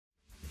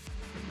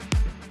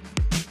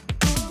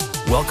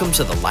Welcome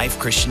to the Life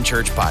Christian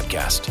Church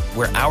podcast,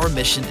 where our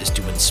mission is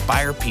to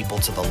inspire people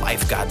to the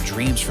life God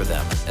dreams for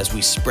them as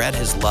we spread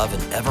His love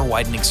in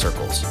ever-widening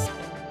circles.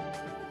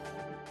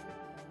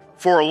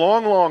 For a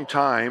long, long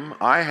time,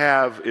 I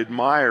have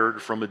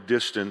admired from a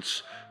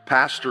distance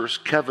pastors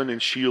Kevin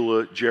and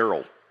Sheila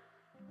Gerald.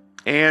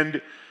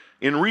 And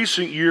in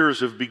recent years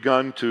have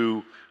begun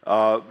to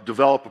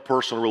develop a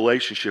personal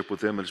relationship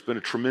with them, and it's been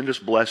a tremendous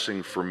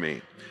blessing for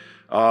me.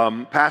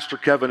 Pastor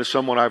Kevin is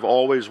someone I've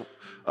always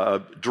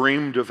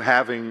dreamed of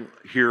having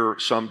here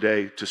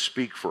someday to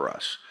speak for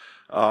us.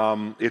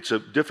 It's a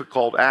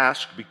difficult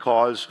ask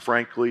because,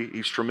 frankly,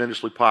 he's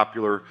tremendously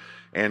popular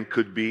and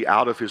could be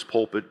out of his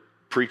pulpit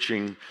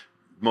preaching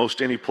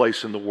most any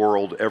place in the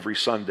world every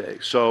Sunday.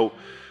 So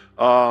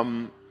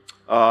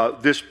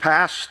this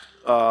past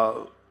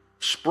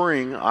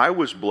spring, I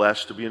was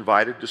blessed to be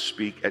invited to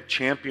speak at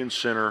Champion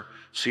Center,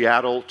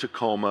 Seattle,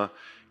 Tacoma,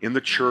 in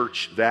the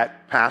church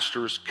that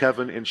pastors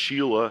Kevin and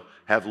Sheila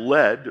have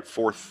led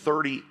for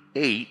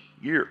 38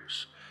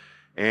 years.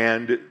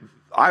 And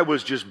I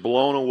was just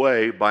blown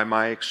away by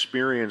my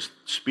experience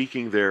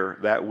speaking there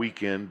that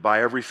weekend,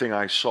 by everything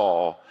I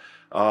saw.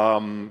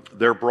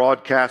 Their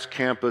broadcast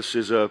campus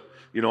is an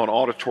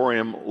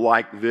auditorium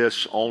like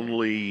this,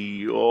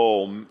 only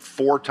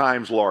 4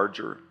 times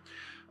larger,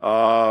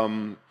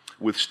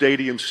 with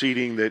stadium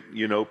seating that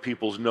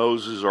people's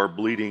noses are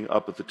bleeding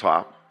up at the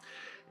top.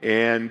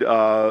 And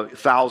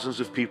thousands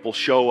of people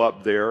show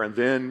up there, and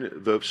then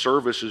the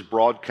service is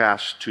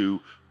broadcast to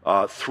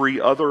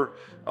 3 other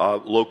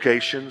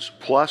locations,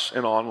 plus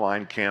an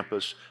online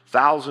campus.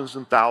 Thousands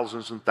and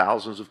thousands and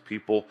thousands of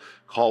people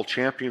call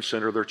Champion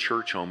Center their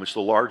church home. It's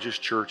the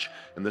largest church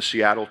in the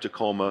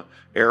Seattle-Tacoma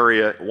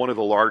area, one of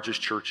the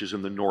largest churches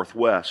in the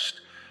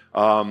Northwest.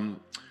 Kevin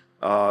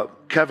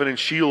and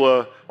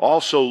Sheila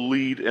also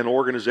lead an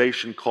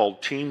organization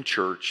called Team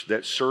Church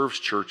that serves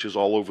churches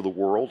all over the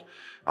world.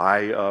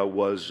 I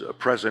was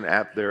present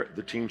at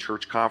the Team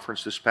Church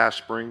Conference this past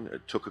spring. I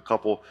took a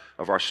couple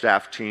of our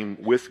staff team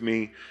with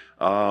me,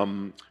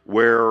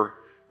 where,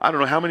 I don't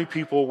know, how many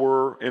people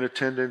were in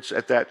attendance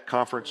at that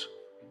conference?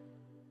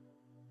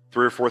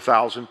 3,000 or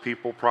 4,000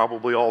 people,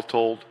 probably, all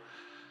told.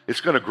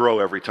 It's going to grow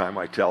every time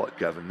I tell it,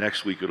 Kevin.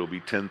 Next week it'll be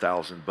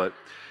 10,000. But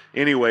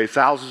anyway,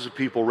 thousands of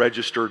people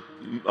registered,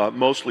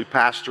 mostly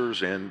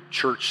pastors and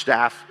church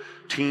staff,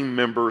 team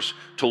members,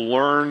 to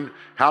learn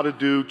how to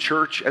do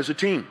church as a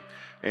team.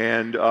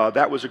 And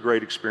that was a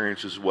great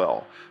experience as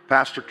well.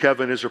 Pastor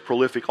Kevin is a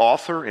prolific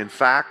author. In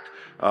fact,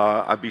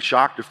 I'd be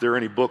shocked if there are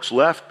any books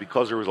left,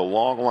 because there was a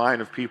long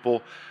line of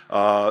people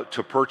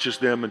to purchase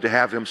them and to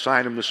have him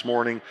sign them this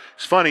morning.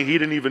 It's funny, he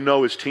didn't even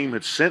know his team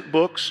had sent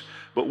books,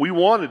 but we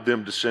wanted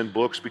them to send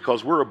books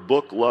because we're a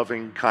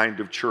book-loving kind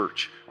of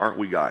church, aren't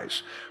we,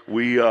 guys?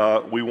 We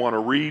want to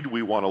read,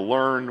 we want to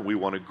learn, we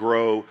want to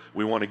grow,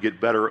 we want to get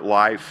better at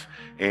life,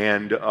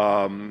 and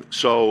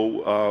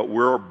so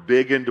we're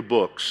big into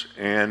books.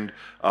 And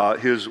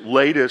his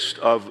latest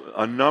of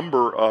a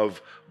number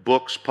of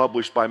books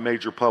published by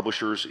major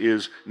publishers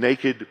is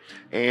Naked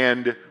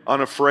and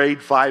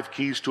Unafraid: 5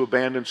 Keys to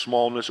Abandon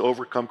Smallness,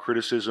 Overcome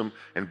Criticism,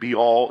 and Be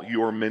All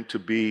You Are Meant to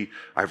Be.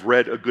 I've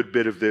read a good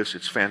bit of this.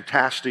 It's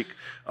fantastic.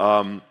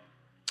 A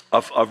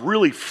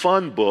really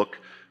fun book.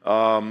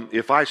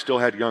 If I still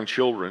had young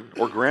children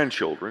or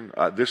grandchildren,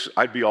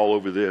 I'd be all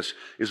over this,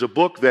 is a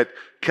book that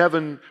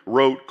Kevin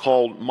wrote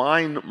called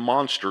Mind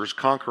Monsters: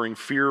 Conquering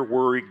Fear,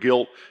 Worry,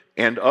 Guilt,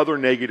 and Other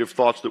Negative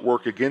Thoughts That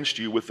Work Against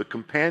You, with the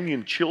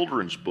companion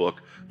children's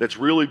book that's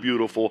really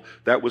beautiful,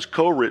 that was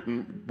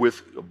co-written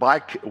with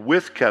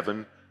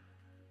Kevin.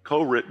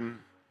 Kevin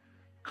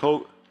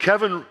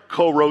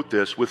co-wrote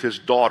this with his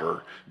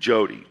daughter,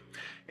 Jody.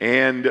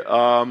 And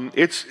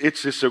it's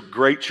just a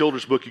great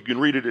children's book. You can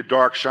read it at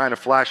dark, shine a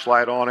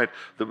flashlight on it.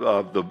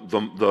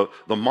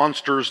 The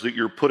monsters that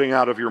you're putting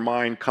out of your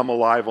mind come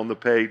alive on the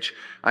page.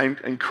 I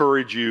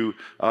encourage you,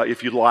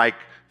 if you'd like,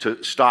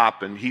 to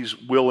stop, and he's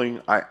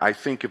willing, I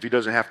think, if he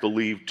doesn't have to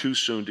leave too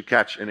soon, to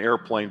catch an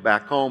airplane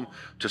back home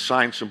to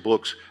sign some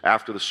books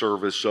after the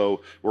service.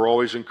 So we're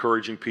always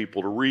encouraging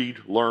people to read,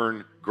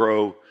 learn,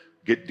 grow,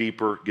 get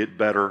deeper, get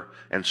better,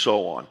 and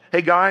so on.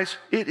 Hey guys,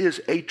 it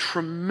is a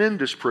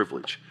tremendous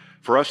privilege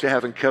for us to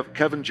have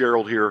Kevin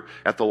Gerald here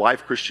at the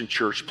Life Christian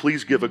Church.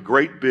 Please give a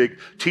great big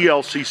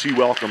TLCC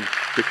welcome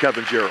to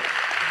Kevin Gerald.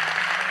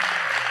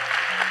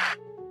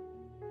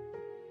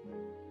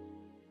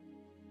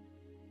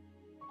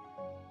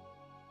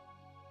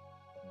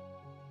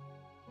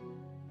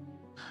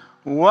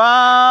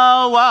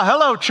 Wow.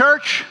 Hello,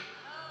 church.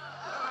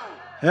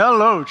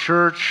 Hello,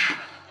 church.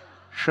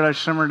 Should I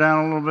simmer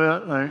down a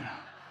little bit?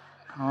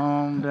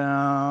 Calm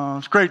down.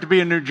 It's great to be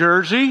in New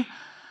Jersey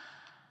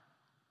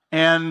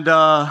and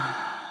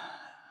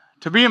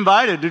to be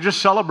invited to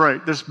just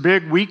celebrate this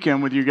big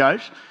weekend with you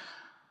guys.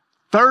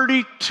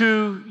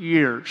 32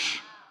 years.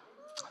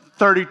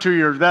 32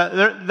 years.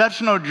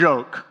 That's no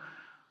joke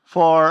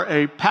for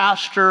a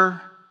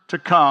pastor to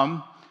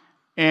come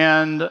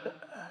and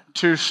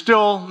to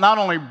still not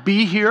only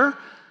be here,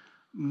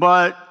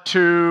 but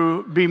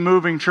to be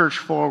moving church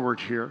forward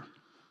here.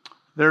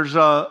 There's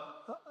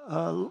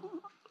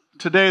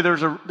today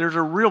there's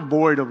a real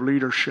void of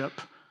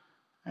leadership,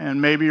 and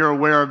maybe you're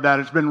aware of that.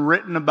 It's been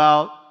written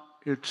about.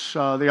 It's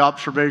the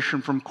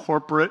observation from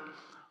corporate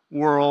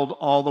world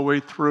all the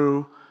way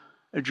through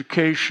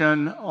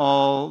education,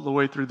 all the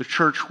way through the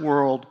church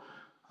world.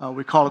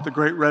 We call it the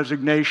Great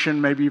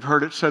Resignation. Maybe you've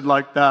heard it said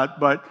like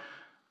that, but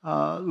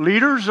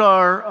leaders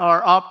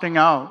are opting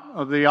out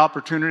of the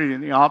opportunity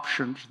and the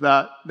options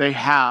that they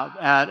have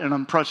at an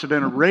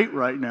unprecedented rate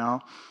right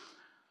now,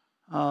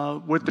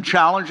 with the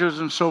challenges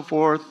and so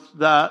forth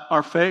that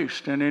are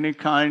faced in any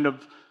kind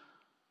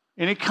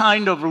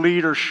of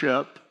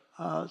leadership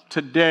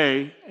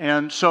today.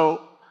 And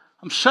so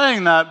I'm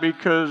saying that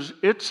because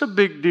it's a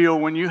big deal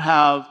when you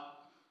have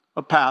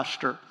a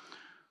pastor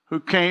who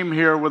came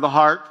here with a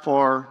heart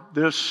for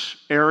this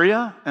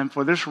area and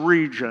for this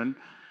region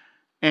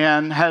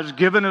and has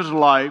given his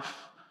life.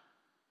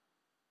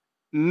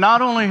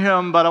 Not only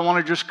him, but I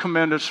want to just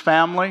commend his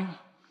family.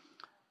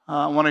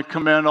 I want to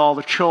commend all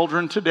the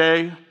children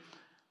today.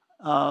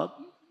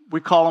 We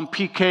call them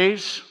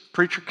PKs,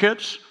 preacher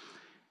kids.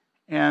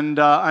 And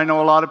I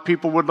know a lot of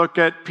people would look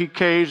at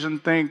PKs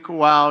and think,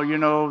 wow,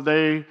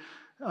 they,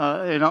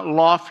 in a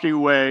lofty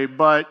way.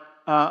 But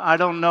I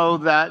don't know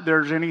that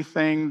there's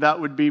anything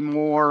that would be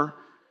more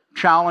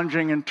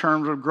challenging in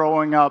terms of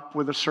growing up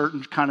with a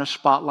certain kind of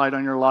spotlight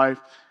on your life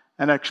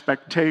and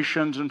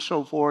expectations and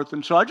so forth.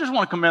 And so I just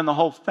want to commend the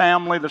whole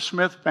family, the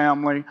Smith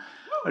family.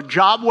 A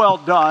job well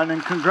done,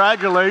 and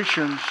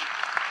congratulations.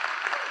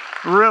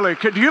 Really,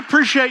 do you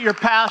appreciate your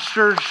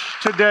pastors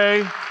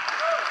today?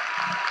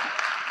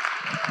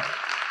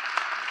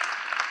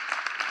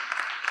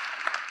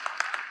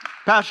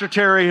 Pastor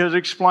Terry has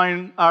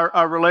explained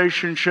our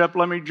relationship.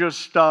 Let me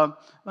just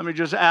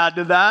add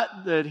to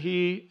that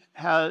he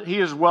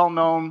is well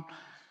known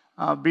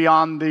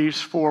beyond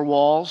these four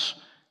walls,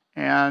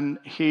 and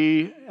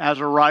he, as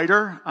a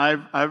writer,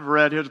 I've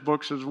read his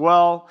books as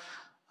well.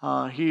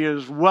 He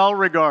is well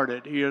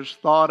regarded. He is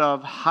thought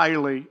of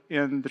highly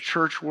in the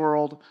church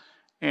world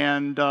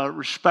and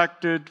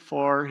respected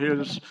for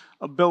his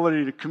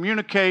ability to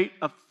communicate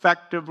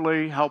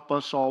effectively, help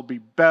us all be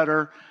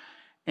better.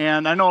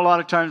 And I know a lot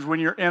of times when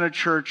you're in a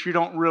church, you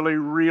don't really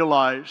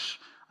realize.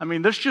 I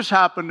mean, this just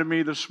happened to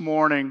me this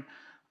morning.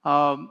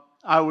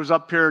 I was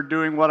up here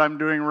doing what I'm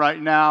doing right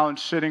now, and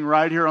sitting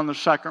right here on the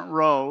second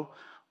row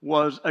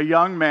was a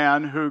young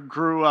man who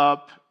grew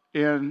up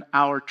in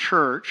our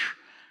church.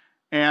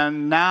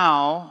 And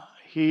now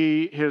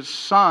his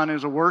son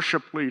is a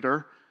worship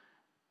leader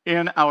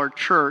in our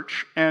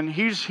church. And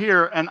he's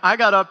here. And I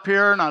got up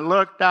here and I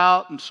looked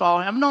out and saw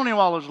him. I've known him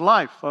all his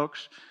life,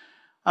 folks.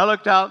 I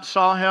looked out and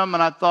saw him,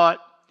 and I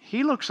thought,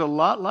 he looks a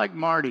lot like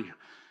Marty,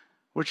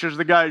 which is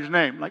the guy's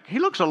name. Like, he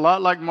looks a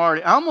lot like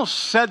Marty. I almost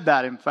said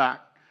that, in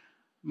fact.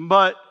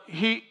 But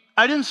I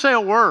didn't say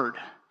a word.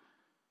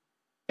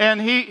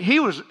 And he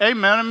was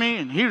amening me,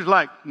 and he was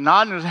like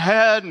nodding his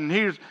head,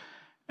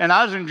 and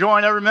I was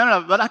enjoying every minute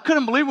of it. But I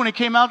couldn't believe when he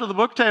came out to the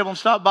book table and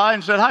stopped by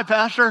and said, "Hi,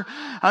 Pastor,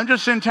 I'm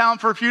just in town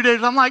for a few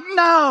days." I'm like,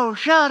 "No,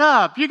 shut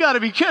up. You got to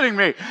be kidding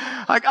me."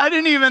 Like, I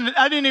didn't even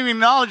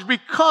acknowledge,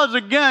 because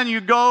again, you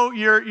go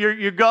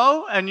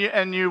and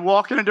you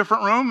walk in a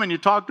different room and you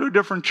talk to a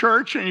different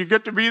church and you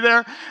get to be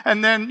there,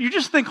 and then you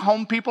just think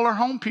home people are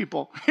home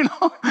people,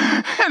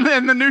 and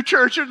then the new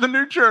church is the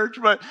new church.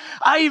 But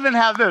I even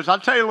have this. I'll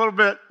tell you a little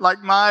bit,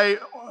 like my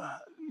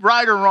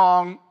right or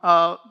wrong,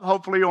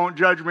 hopefully you won't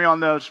judge me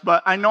on this,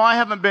 but I know I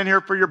haven't been here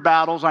for your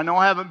battles. I know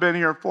I haven't been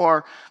here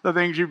for the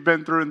things you've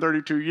been through in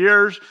 32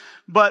 years.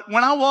 But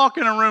when I walk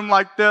in a room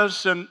like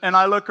this and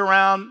I look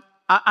around,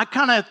 I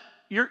kind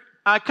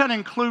of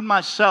include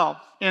myself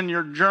in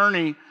your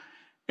journey,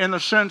 in the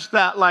sense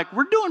that, like,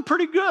 we're doing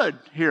pretty good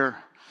here.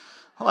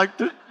 Like,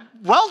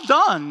 well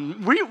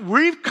done.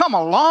 We've come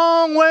a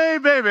long way,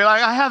 baby.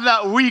 Like, I have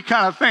that we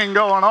kind of thing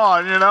going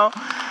on,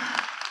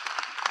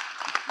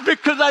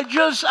 Because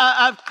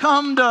I've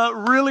come to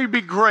really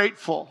be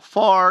grateful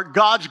for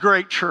God's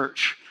great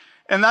church.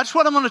 And that's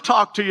what I'm going to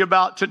talk to you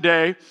about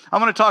today. I'm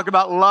going to talk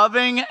about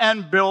loving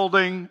and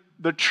building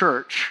the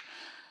church.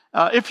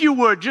 If you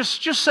would,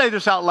 just say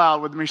this out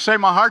loud with me. Say,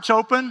 my heart's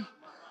open.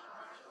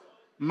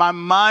 My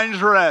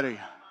mind's ready.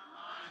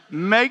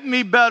 Make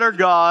me better,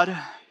 God.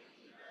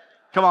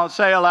 Come on,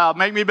 say it aloud.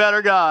 Make me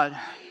better, God.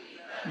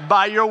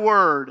 By your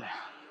word.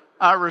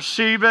 I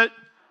receive it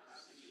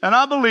and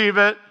I believe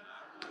it.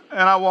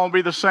 And I won't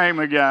be the same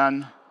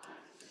again.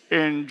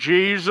 In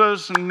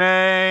Jesus'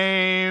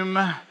 name.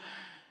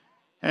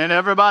 And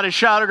everybody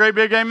shout a great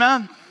big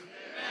amen.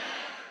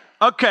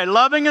 Okay,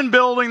 loving and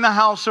building the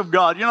house of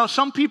God.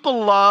 Some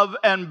people love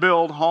and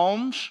build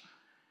homes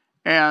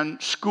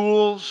and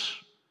schools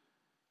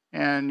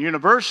and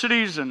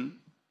universities, and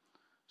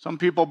some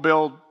people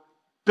build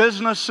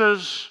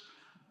businesses.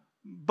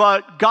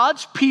 But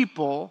God's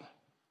people,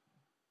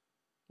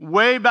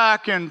 way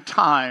back in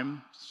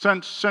time,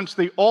 since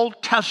the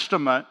Old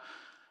Testament,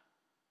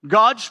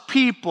 God's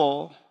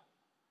people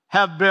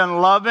have been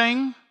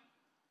loving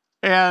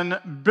and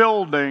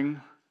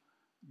building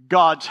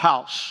God's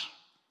house.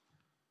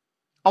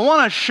 I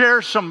want to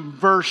share some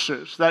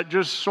verses that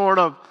just sort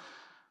of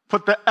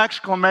put the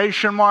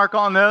exclamation mark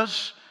on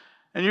this,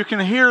 and you can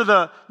hear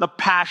the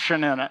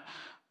passion in it.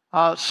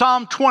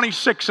 Psalm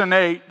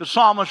 26:8, the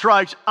psalmist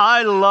writes,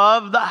 I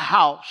love the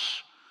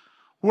house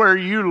where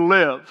you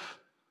live,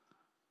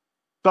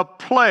 the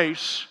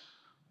place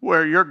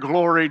where your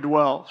glory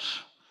dwells.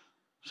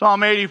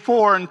 Psalm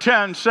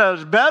 84:10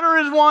 says, better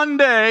is one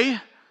day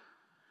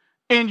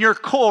in your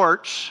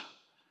courts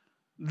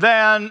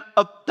than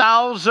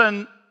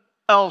 1,000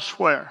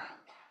 elsewhere.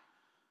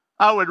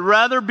 I would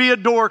rather be a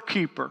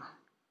doorkeeper.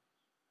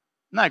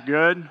 Isn't that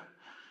good?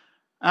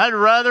 I'd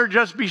rather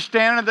just be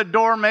standing at the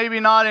door, maybe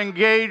not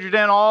engaged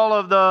in all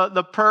of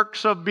the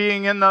perks of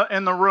being in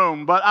the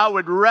room, but I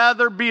would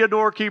rather be a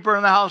doorkeeper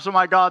in the house of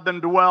my God than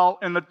dwell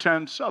in the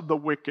tents of the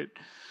wicked.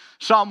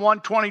 Psalm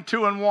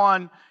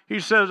 122:1, he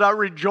says, I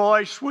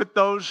rejoice with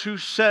those who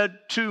said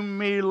to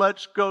me,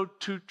 let's go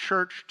to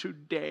church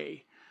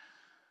today.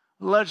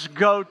 Let's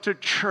go to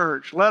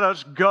church. Let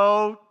us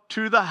go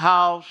to the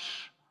house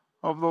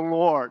of the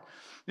Lord.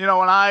 You know,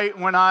 when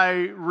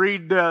I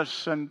read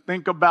this and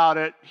think about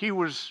it,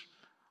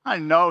 I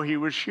know he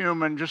was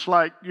human just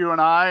like you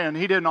and I, and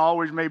he didn't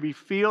always maybe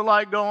feel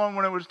like going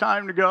when it was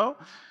time to go.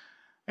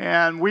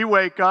 And we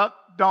wake up,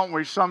 don't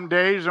we, some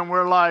days, and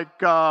we're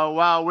like, wow,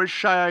 I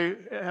wish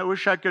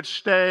I could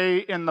stay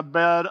in the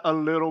bed a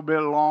little bit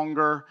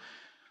longer.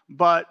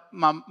 But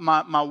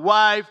my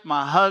wife,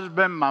 my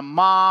husband, my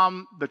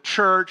mom, the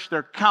church,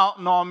 they're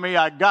counting on me.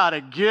 I got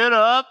to get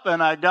up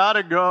and I got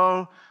to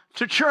go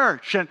to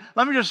church. And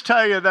let me just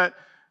tell you that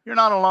you're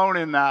not alone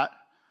in that.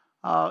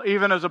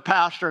 Even as a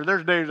pastor,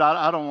 there's days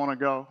I don't want to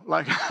go.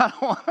 Like,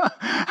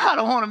 I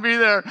don't want to be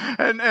there.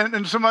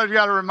 And somebody's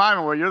got to remind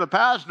me, well, you're the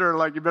pastor,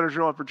 like you better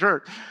show up for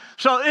church.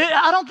 So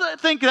I don't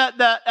think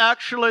that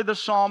actually the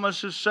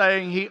psalmist is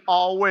saying he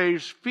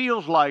always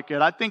feels like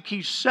it. I think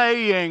he's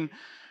saying,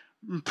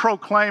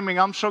 proclaiming,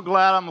 I'm so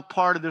glad I'm a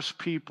part of this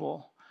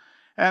people.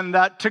 And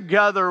that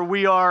together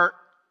we are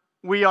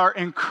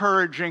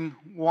encouraging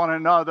one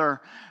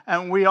another,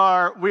 and we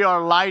are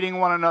lighting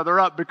one another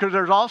up, because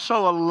there's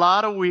also a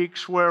lot of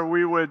weeks where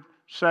we would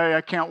say, I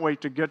can't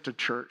wait to get to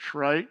church,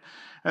 right?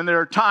 And there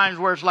are times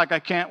where it's like, I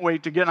can't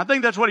wait to get. And I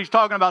think that's what he's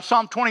talking about.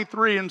 Psalm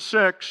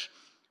 23:6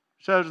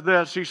 says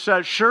this. He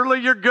says,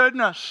 surely your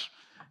goodness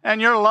and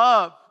your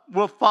love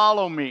will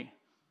follow me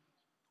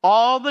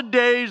all the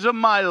days of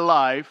my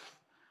life,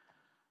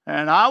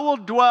 and I will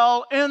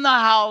dwell in the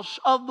house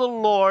of the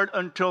Lord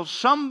until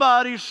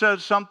somebody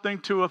says something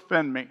to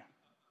offend me.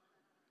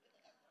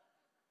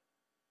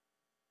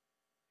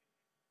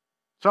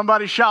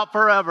 Somebody shout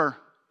forever.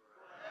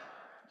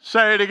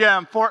 Say it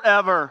again,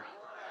 forever.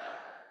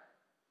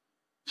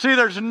 See,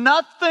 there's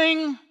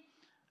nothing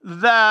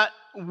that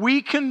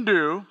we can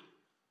do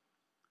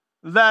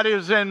that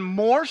is in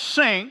more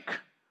sync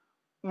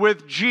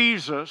with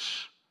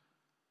Jesus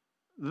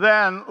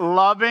than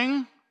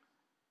loving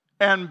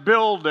and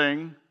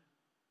building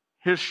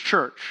His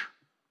church.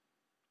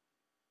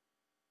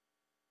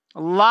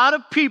 A lot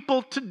of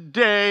people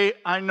today,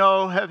 I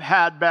know, have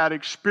had bad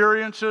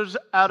experiences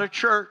at a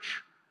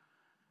church.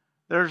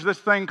 There's this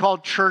thing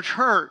called church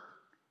hurt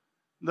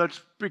that's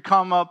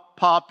become a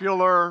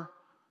popular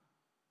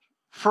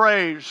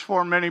phrase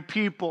for many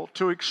people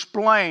to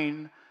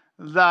explain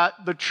that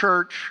the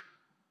church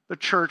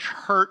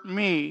hurt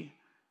me.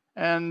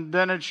 And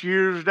then it's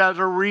used as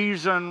a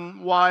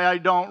reason why I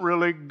don't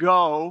really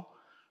go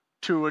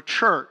to a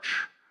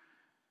church.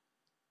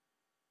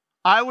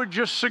 I would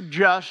just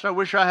suggest, I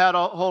wish I had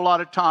a whole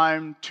lot of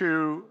time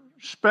to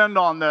spend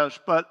on this,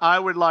 but I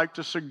would like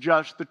to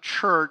suggest the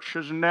church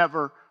has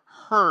never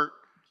hurt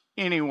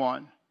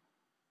anyone.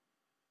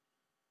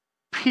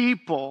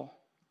 People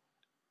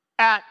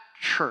at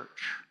church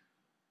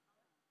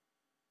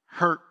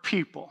hurt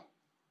people.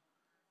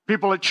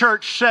 People at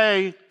church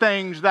say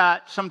things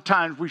that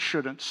sometimes we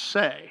shouldn't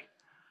say.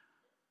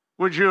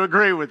 Would you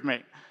agree with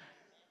me?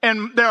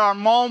 And there are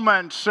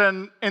moments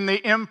in the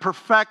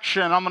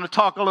imperfection, I'm going to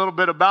talk a little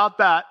bit about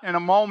that in a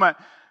moment,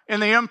 in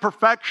the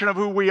imperfection of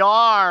who we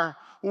are,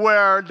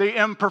 where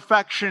the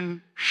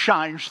imperfection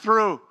shines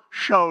through,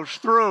 shows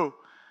through.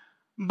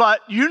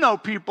 But you know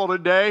people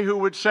today who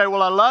would say,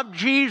 well, I love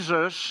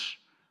Jesus,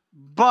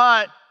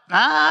 but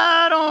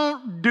I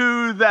don't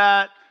do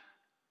that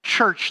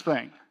church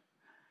thing.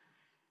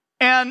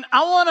 And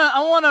I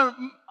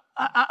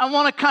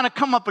want to kind of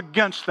come up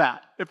against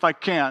that, if I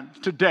can,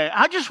 today.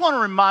 I just want to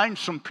remind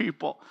some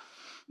people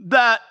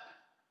that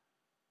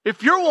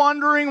if you're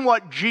wondering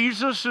what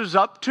Jesus is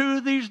up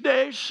to these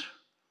days,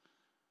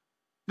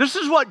 this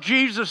is what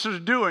Jesus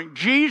is doing.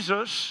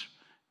 Jesus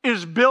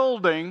is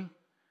building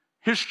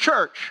His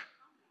church.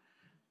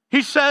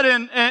 He said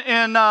in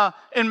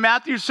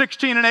Matthew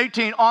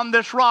 16:18, on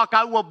this rock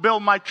I will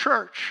build my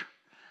church,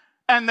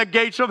 and the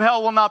gates of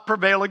hell will not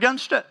prevail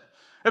against it.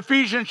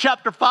 Ephesians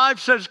chapter 5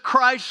 says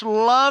Christ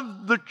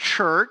loved the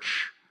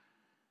church.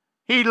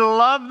 He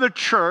loved the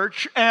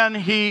church, and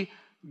He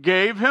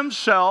gave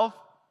Himself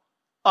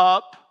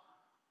up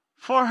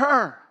for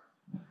her.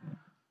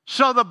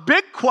 So the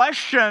big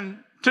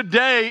question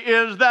today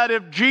is that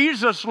if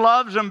Jesus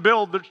loves and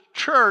builds the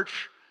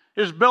church,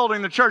 is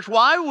building the church,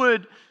 why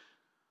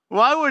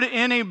would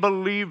any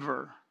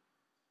believer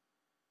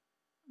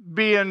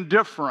be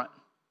indifferent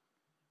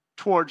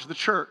towards the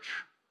church?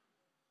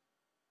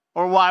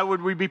 Or why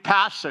would we be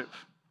passive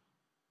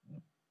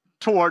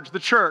towards the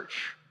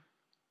church?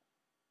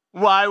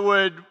 Why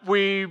would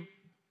we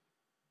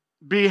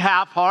be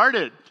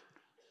half-hearted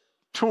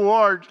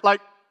towards,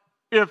 like,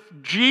 if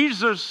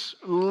Jesus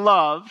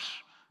loves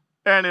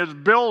and is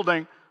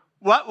building,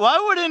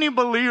 why would any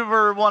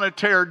believer want to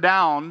tear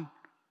down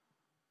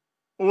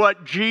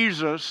what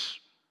Jesus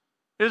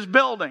is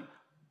building?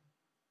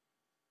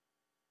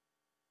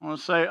 I want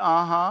to say,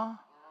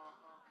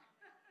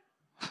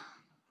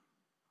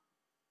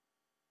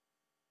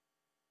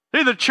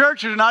 See, the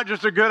church is not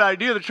just a good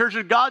idea. The church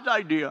is God's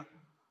idea.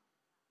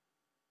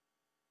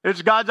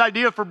 It's God's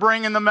idea for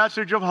bringing the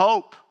message of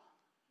hope,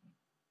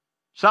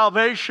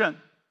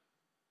 salvation,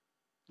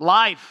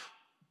 life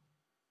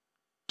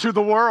to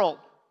the world.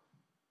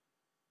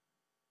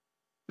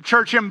 The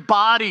church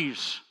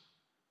embodies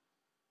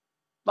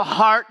the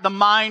heart, the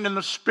mind, and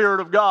the Spirit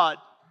of God.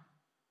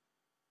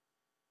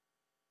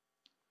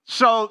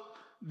 So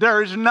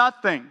there is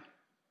nothing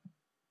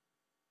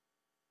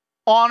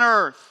on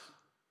earth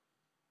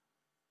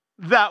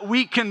that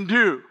we can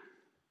do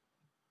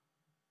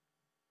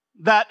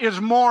that is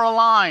more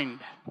aligned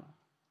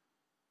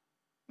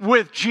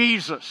with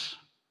Jesus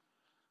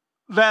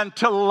than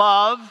to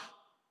love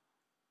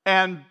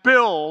and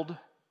build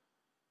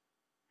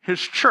His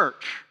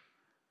church.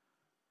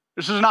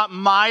 This is not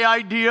my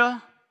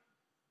idea.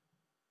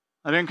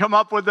 I didn't come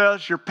up with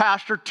this. Your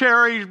pastor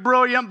Terry's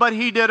brilliant, but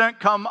he didn't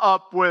come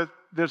up with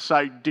this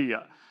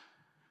idea.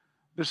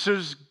 This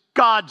is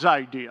God's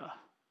idea.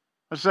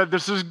 I said,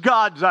 this is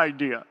God's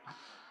idea.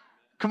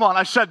 Come on,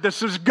 I said,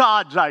 this is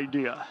God's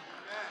idea.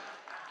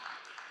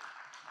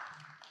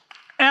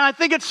 And I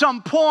think at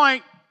some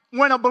point,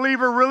 when a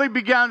believer really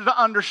begins to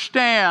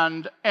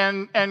understand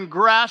and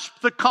grasp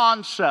the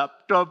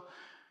concept of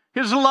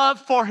his love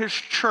for his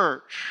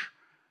church,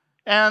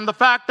 and the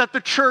fact that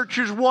the church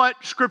is what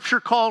Scripture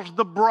calls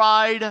the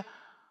bride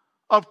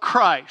of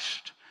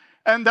Christ,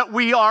 and that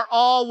we are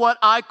all what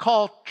I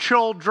call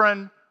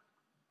children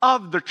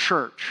of the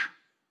church.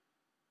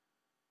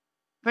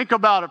 Think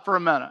about it for a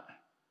minute.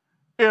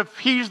 If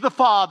He's the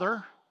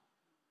Father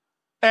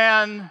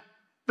and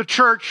the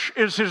church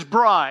is His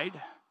bride,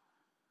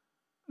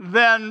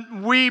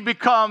 then we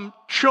become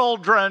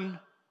children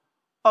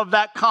of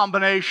that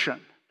combination.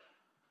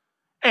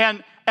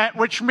 And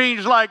which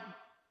means, like,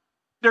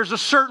 there's a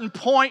certain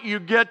point you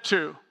get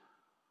to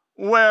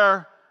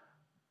where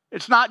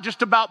it's not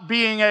just about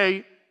being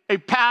a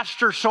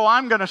pastor, so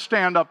I'm going to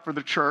stand up for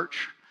the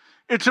church.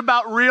 It's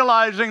about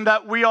realizing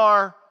that we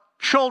are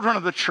children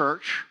of the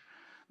church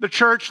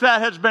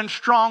that has been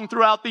strong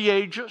throughout the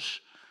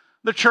ages,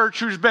 the church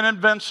who's been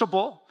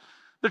invincible,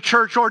 the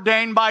church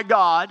ordained by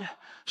God,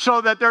 so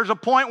that there's a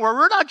point where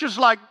we're not just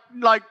like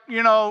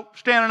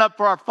standing up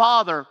for our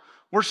Father.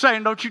 We're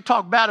saying, don't you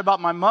talk bad about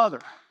my mother.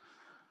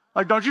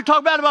 Like, don't you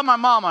talk bad about my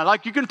mama.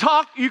 Like, you can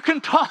talk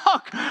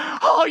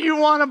all you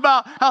want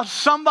about how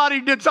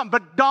somebody did something,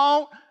 but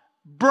don't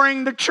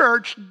bring the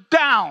church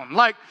down.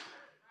 Like,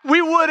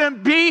 we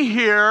wouldn't be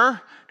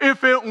here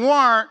if it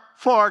weren't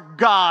for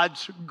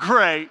God's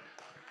great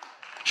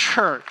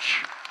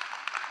church.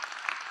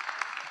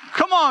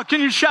 Come on,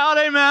 can you shout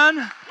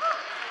amen?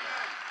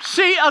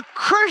 See, a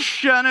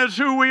Christian is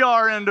who we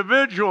are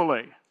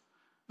individually.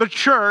 The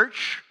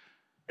church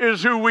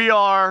is who we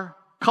are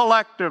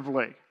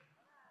collectively.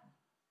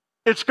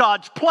 It's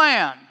God's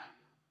plan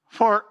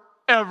for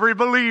every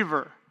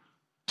believer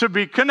to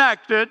be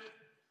connected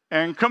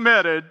and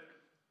committed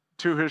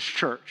to His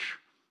church.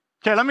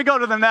 Okay, let me go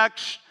to the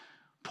next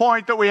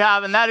point that we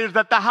have, and that is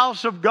that the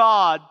house of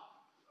God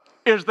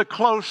is the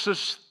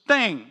closest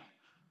thing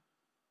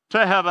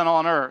to heaven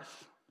on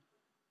earth.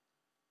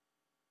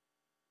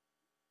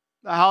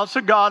 The house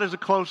of God is the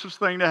closest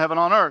thing to heaven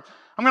on earth.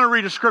 I'm going to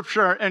read a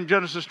scripture in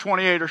Genesis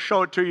 28 or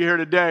show it to you here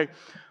today.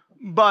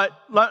 But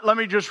let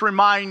me just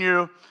remind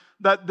you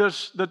that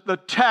the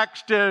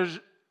text is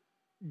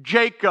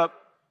Jacob,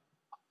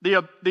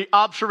 the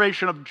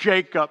observation of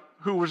Jacob,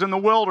 who was in the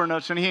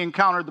wilderness and he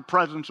encountered the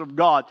presence of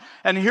God.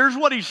 And here's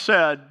what he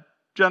said,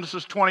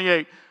 Genesis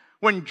 28.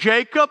 When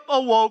Jacob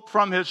awoke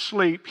from his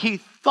sleep, he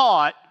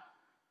thought,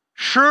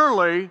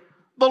 surely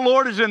the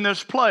Lord is in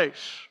this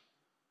place.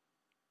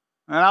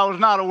 And I was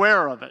not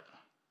aware of it.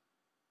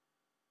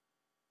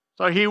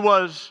 So he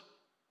was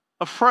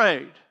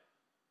afraid.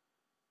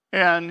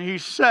 And he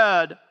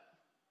said,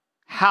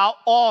 how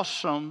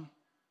awesome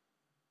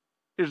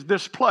is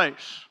this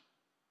place?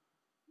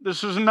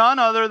 This is none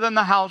other than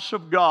the house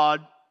of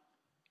God.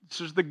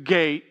 This is the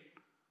gate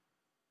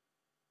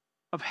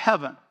of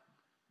heaven.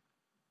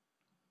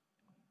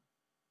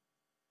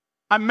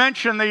 I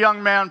mentioned the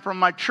young man from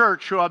my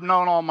church who I've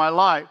known all my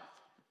life.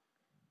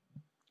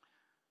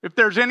 If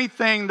there's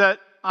anything that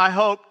I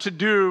hope to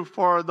do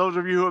for those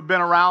of you who have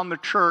been around the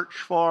church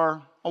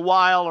for a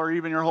while or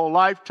even your whole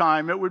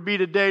lifetime, it would be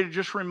today to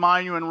just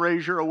remind you and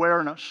raise your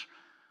awareness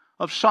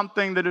of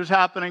something that is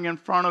happening in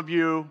front of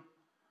you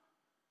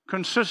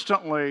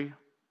consistently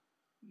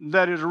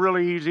that is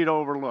really easy to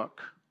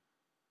overlook.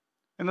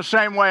 In the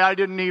same way, I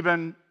didn't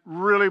even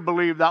really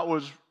believe that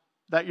was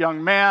that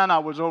young man. I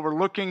was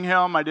overlooking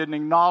him. I didn't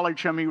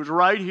acknowledge him. He was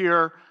right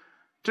here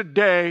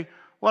today.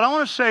 What I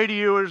want to say to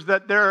you is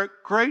that there are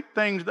great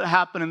things that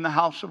happen in the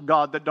house of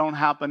God that don't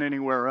happen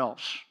anywhere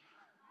else.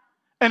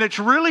 And it's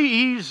really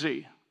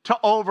easy to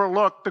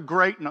overlook the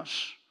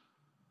greatness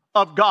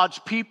of God's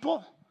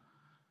people.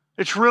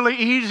 It's really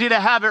easy to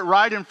have it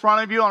right in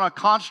front of you on a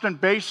constant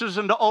basis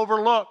and to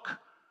overlook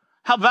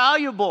how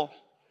valuable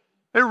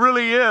it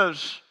really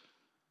is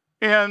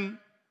in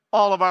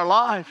all of our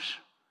lives.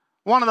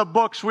 One of the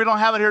books, we don't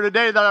have it here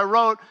today, that I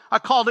wrote, I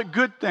called it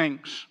Good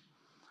Things.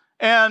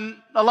 And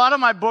a lot of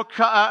my book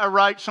I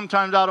write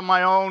sometimes out of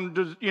my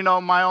own,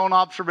 my own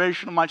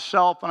observation of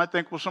myself. And I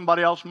think, well,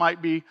 somebody else might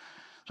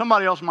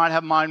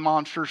have mind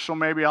monsters, so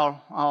maybe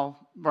I'll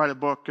write a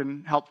book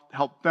and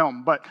help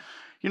them. But,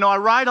 I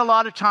write a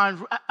lot of times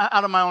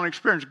out of my own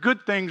experience.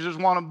 Good Things is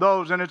one of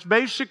those. And it's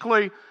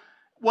basically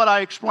what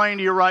I explain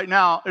to you right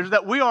now, is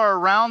that we are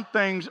around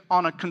things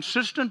on a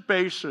consistent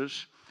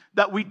basis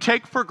that we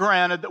take for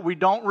granted, that we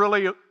don't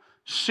really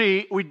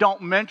see, we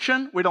don't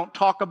mention, we don't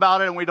talk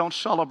about it, and we don't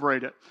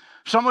celebrate it.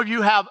 Some of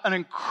you have an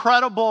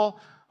incredible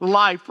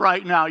life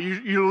right now.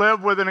 You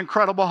live with an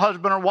incredible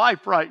husband or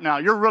wife right now.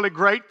 You're really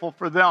grateful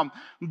for them,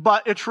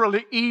 but it's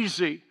really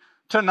easy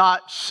to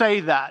not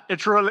say that.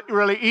 It's really,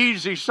 really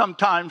easy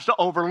sometimes to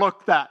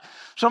overlook that.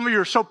 Some of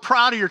you are so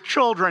proud of your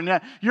children,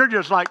 you're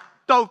just like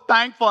so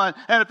thankful. And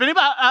if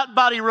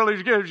anybody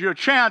really gives you a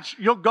chance,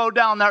 you'll go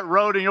down that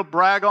road and you'll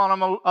brag on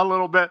them a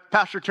little bit.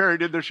 Pastor Terry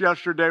did this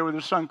yesterday with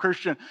his son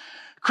Christian.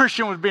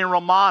 Christian was being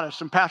real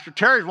modest, and Pastor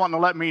Terry's wanting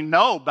to let me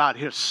know about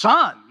his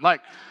son.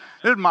 Like,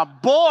 this is my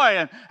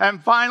boy.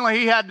 And finally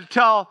he had to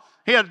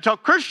tell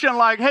Christian,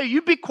 like, hey,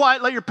 you be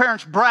quiet, let your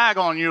parents brag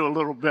on you a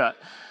little bit.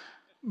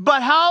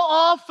 But how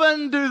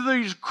often do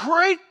these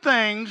great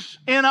things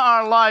in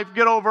our life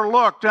get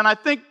overlooked? And I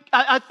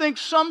think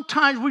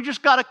sometimes we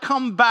just got to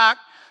come back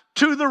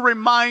to the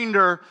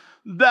reminder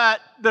that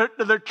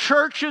the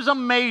church is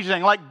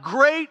amazing. Like,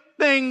 great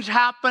things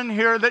happen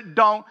here that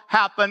don't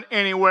happen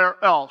anywhere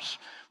else.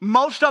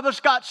 Most of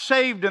us got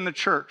saved in the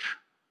church.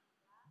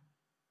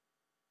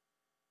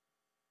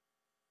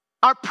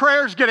 Our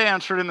prayers get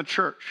answered in the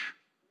church.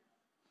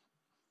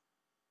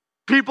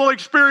 People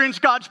experience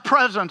God's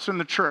presence in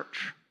the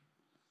church.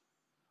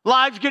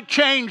 Lives get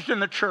changed in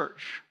the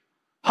church.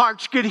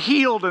 Hearts get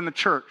healed in the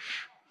church.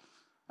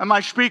 Am I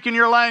speaking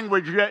your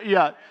language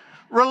yet?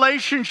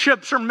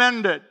 Relationships are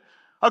mended.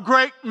 A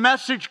great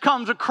message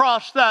comes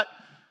across that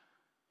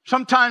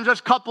sometimes as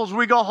couples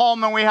we go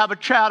home and we have a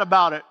chat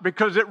about it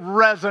because it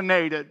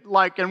resonated.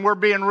 And we're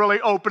being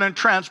really open and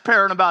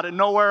transparent about it.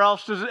 Nowhere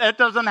else it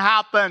doesn't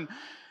happen.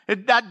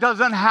 That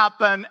doesn't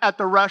happen at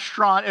the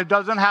restaurant. It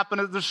doesn't happen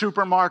at the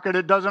supermarket.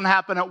 It doesn't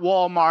happen at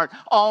Walmart.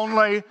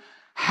 Only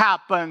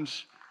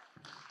happens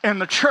in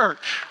the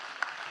church.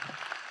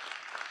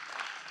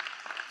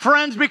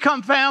 Friends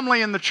become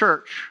family in the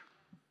church.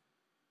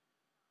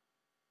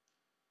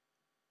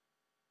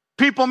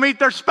 People meet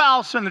their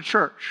spouse in the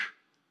church.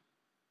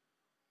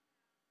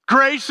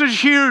 Grace is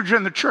huge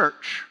in the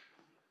church.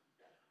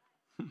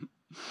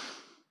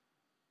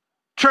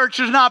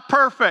 Church is not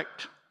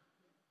perfect,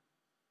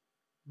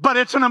 but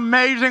it's an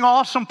amazing,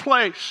 awesome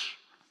place.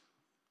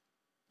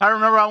 I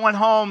remember I went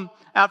home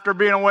after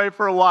being away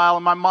for a while,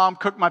 and my mom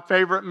cooked my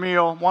favorite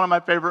meal. One of my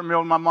favorite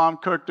meals my mom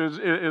cooked is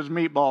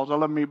meatballs. I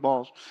love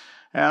meatballs.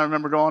 And I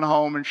remember going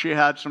home, and she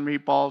had some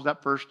meatballs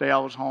that first day I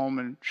was home,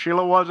 and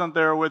Sheila wasn't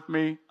there with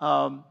me.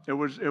 It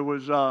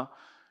was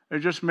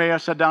just me. I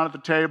sat down at the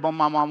table.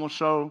 My mom was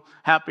so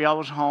happy I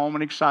was home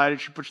and excited.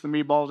 She puts the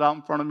meatballs out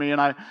in front of me, and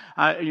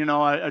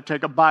I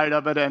take a bite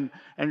of it, and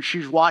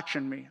she's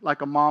watching me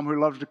like a mom who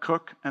loves to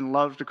cook and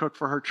loves to cook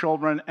for her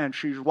children, and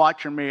she's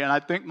watching me. And I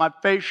think my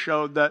face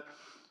showed that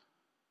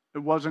it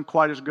wasn't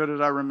quite as good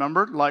as I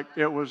remembered. Like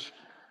it was,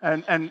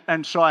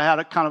 and so I had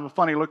a kind of a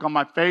funny look on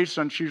my face,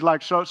 and she's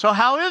like, so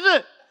how is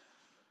it?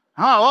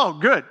 Oh,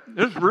 good.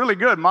 It's really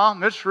good,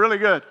 Mom. It's really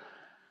good.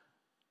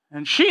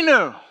 And she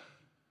knew.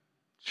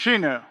 She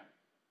knew.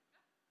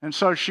 And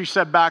so she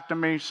said back to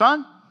me,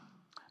 son,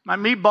 my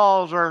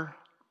meatballs are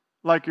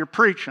like you're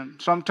preaching.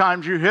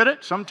 Sometimes you hit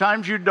it,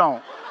 sometimes you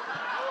don't.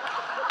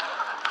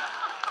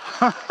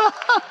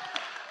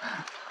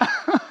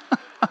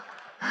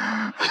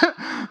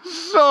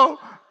 So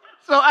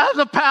as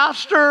a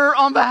pastor,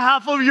 on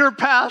behalf of your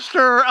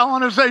pastor, I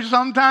want to say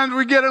sometimes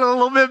we get it a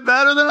little bit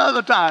better than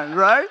other times,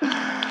 right?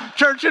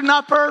 Church is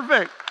not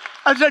perfect.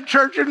 I said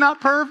church is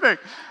not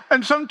perfect.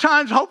 And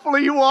sometimes,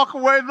 hopefully, you walk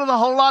away with a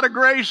whole lot of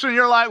grace and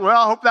you're like, well,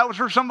 I hope that was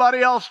for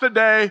somebody else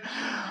today.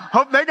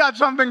 Hope they got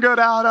something good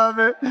out of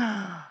it.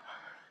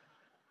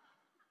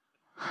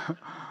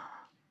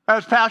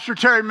 As Pastor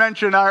Terry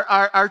mentioned,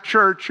 our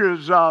church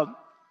is,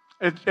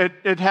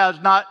 it has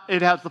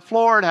the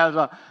floor, it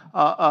has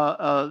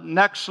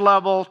next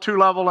level, 2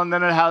 level, and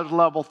then it has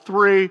level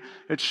 3.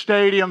 It's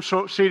stadium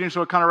seating,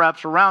 so it kind of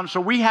wraps around. So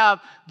we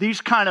have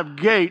these kind of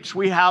gates.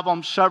 We have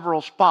them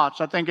several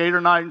spots, I think 8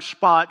 or 9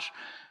 spots,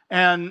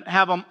 and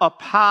have them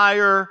up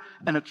higher,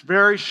 and it's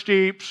very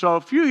steep. So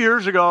a few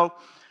years ago,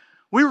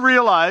 we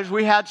realized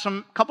we had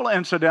a couple of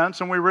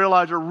incidents, and we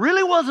realized it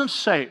really wasn't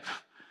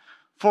safe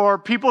for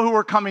people who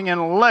were coming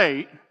in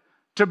late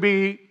to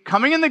be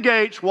coming in the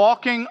gates,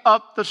 walking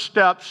up the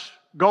steps,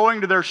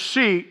 going to their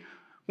seat,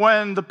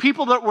 when the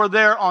people that were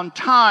there on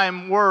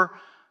time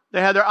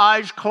they had their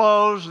eyes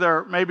closed,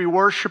 they're maybe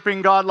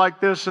worshiping God like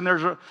this, and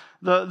there's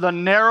the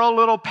narrow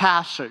little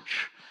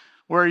passage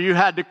where you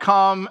had to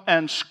come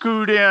and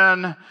scoot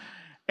in,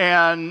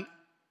 and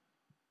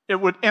it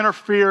would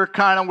interfere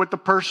kind of with the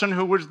person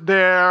who was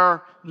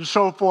there and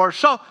so forth.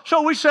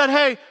 So we said,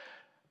 hey,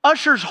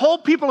 ushers,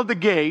 hold people at the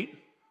gate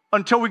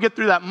until we get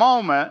through that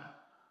moment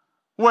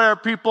where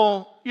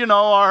people,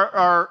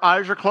 our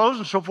eyes are closed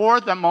and so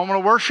forth, that moment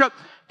of worship.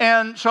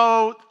 And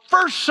so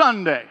first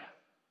Sunday,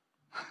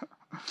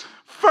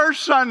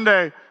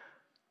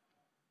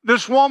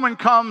 this woman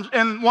comes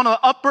in one of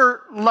the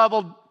upper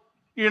level,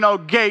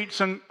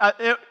 gates, and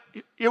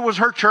it was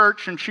her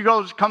church, and she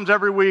comes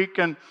every week,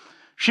 and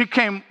she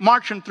came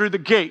marching through the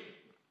gate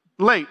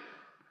late,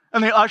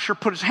 and the usher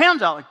put his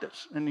hands out like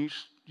this, and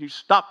he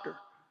stopped her,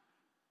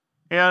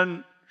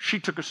 and she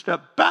took a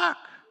step back,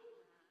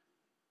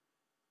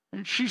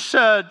 and she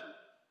said,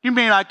 "You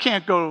mean I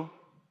can't go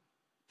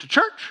to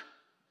church?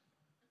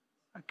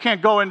 I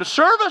can't go into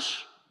service?"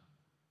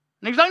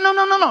 And he's like,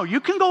 no, you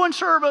can go in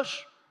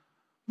service,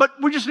 but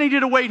we just need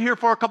you to wait here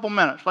for a couple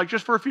minutes, like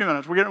just for a few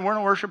minutes. We're in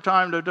worship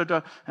time,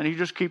 and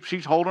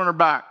he's holding her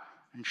back,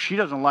 and she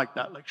doesn't like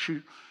that.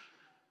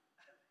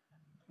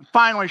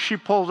 Finally, she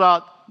pulls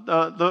out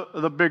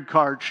the big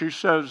card. She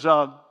says,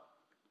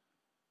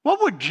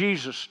 "What would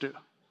Jesus do?"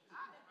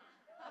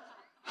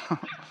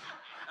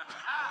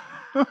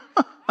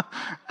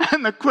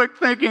 And the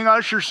quick-thinking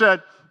usher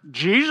said,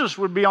 "Jesus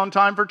would be on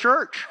time for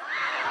church."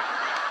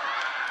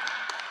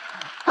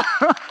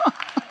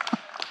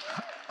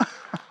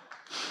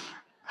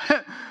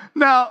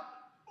 Now,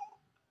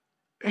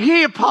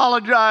 he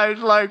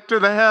apologized to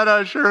the head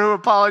usher, who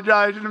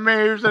apologized to me,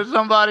 who said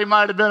somebody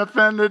might have been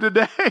offended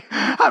today.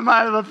 I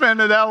might have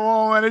offended that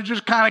woman. It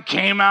just kind of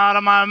came out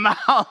of my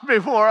mouth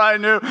before I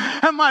knew.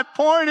 And my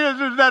point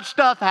is that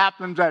stuff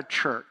happens at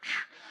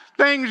church.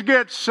 Things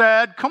get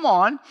said, come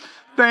on,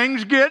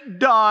 things get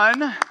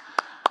done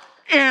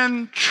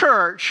in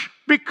church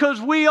because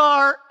we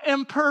are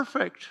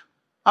imperfect.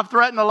 I've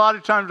threatened a lot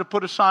of times to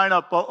put a sign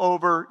up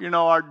over,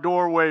 our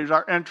doorways,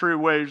 our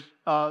entryways,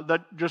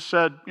 that just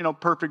said,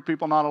 perfect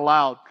people not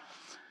allowed.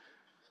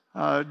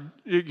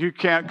 You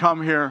can't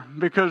come here.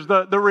 Because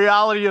the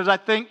reality is, I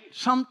think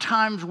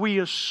sometimes we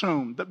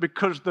assume that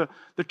because the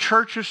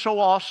church is so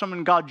awesome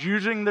and God's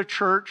using the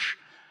church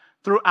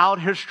throughout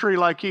history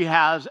like He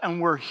has,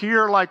 and we're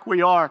here like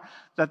we are,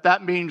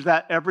 that means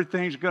that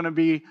everything's going to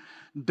be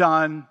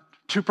done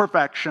to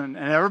perfection,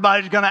 and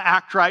everybody's going to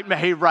act right,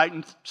 behave right,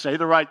 and say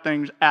the right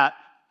things at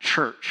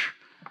church.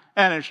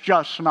 And it's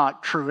just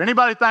not true.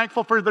 Anybody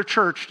thankful for the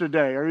church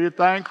today? Are you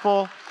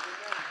thankful?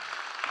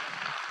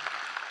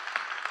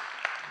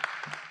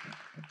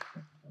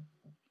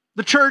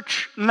 The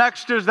church,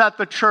 next is that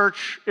the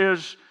church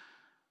is,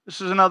 this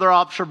is another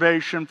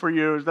observation for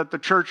you, is that the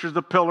church is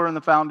the pillar and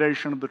the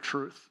foundation of the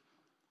truth.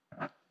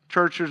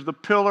 Church is the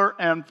pillar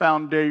and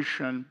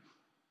foundation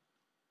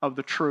of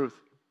the truth.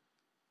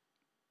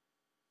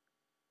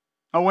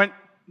 I went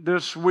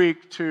this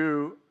week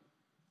to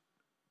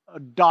a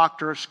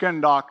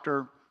skin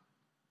doctor,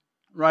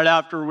 right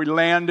after we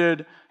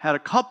landed, had a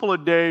couple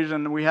of days,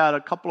 and we had a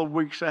couple of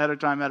weeks ahead of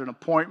time, had an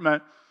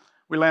appointment.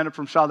 We landed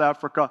from South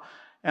Africa,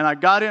 and I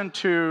got in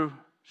to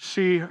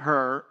see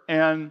her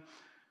and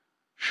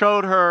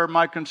showed her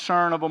my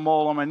concern of a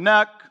mole on my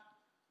neck,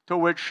 to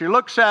which she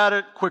looks at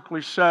it,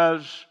 quickly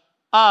says,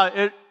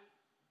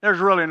 there's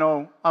really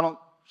I don't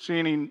see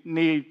any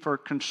need for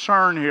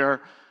concern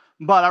here,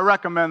 but I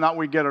recommend that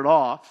we get it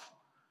off.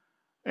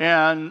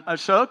 And I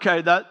said,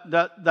 okay,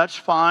 that's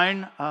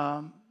fine.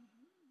 I'm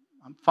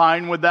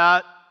fine with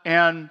that.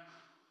 And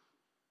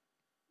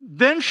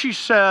then she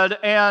said,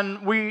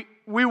 and we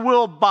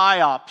will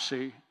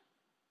biopsy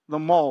the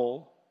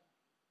mole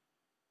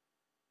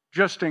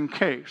just in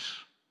case.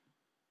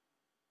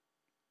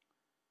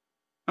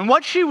 And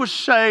what she was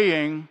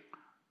saying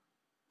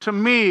to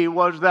me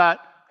was that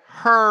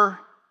her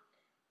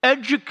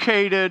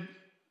educated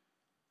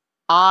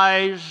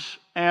eyes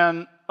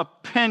and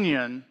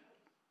opinion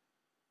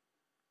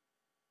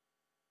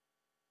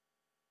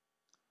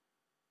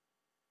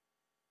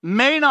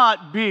may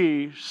not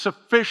be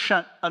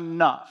sufficient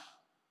enough.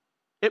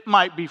 It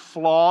might be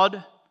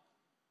flawed,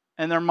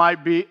 and there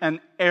might be an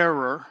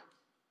error,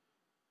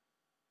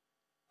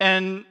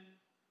 and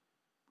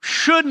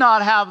should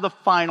not have the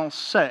final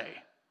say.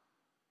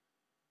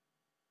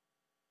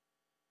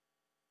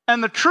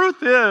 And the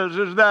truth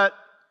is that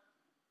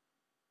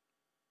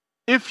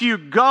if you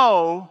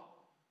go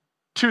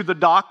to the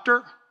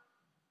doctor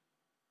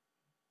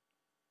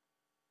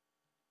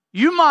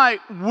You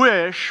might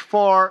wish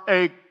for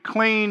a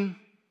clean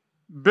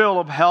bill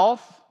of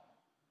health,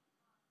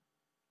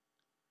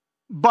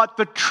 but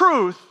the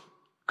truth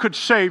could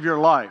save your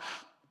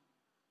life.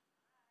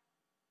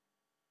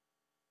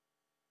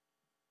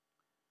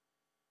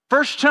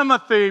 1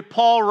 Timothy,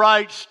 Paul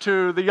writes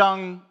to the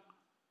young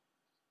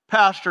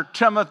pastor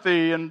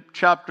Timothy in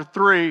chapter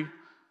 3,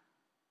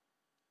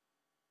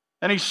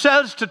 and he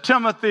says to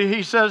Timothy,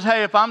 he says,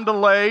 hey, if I'm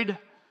delayed,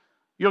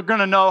 you're going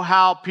to know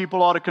how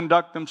people ought to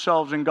conduct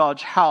themselves in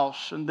God's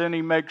house. And then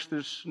he makes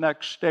this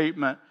next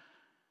statement,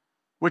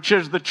 which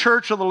is the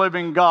church of the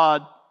living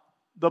God,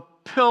 the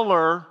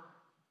pillar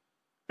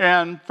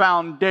and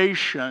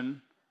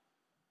foundation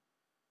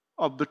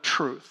of the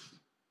truth.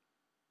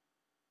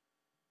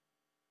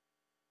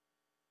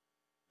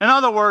 In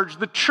other words,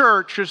 the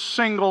church is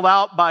singled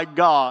out by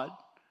God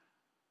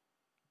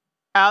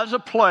as a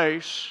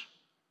place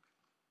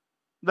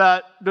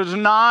that does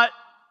not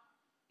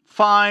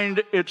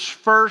find its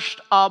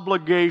first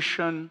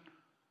obligation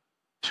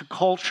to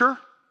culture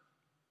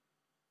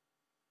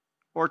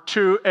or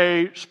to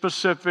a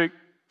specific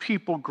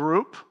people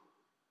group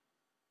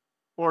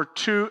or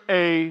to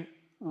a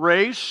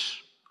race,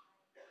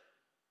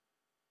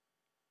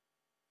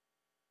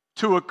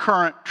 to a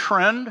current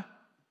trend.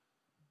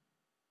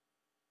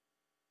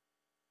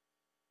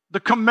 The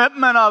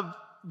commitment of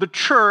the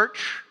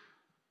church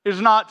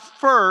is not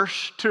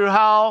first to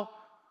how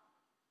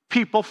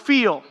people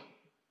feel,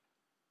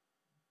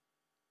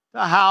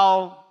 to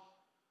how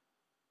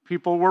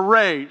people were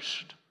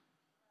raised,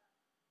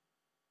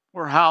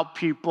 or how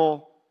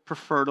people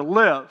prefer to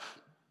live.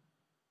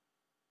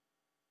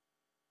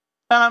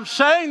 And I'm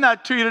saying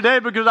that to you today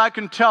because I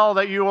can tell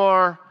that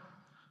you're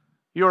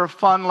a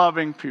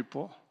fun-loving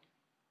people.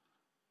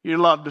 You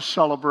love to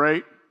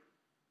celebrate.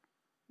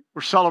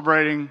 We're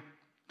celebrating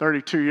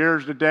 32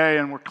 years today,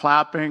 and we're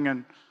clapping,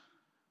 and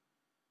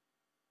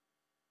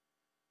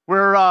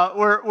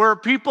we're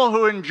people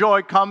who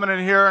enjoy coming in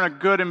here and a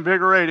good,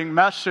 invigorating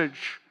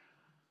message,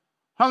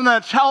 something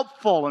that's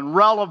helpful and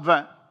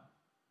relevant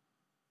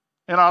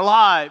in our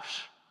lives.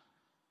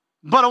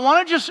 But I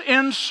want to just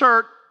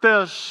insert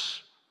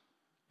this,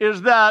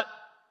 is that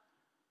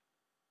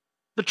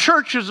the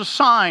church is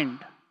assigned,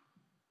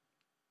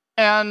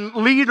 and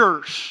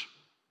leaders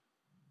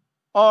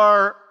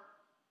are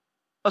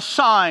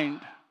assigned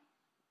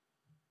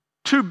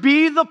to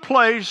be the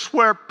place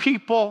where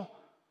people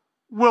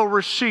will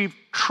receive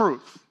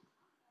truth,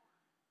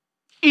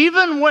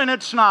 even when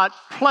it's not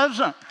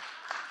pleasant.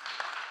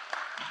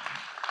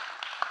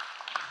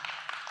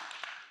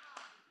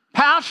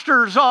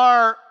 Pastors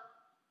are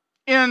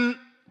in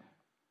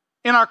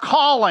our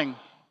calling.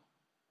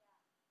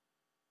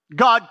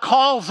 God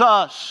calls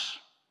us.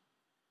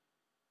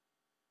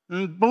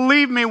 And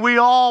believe me, we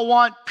all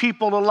want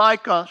people to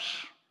like us.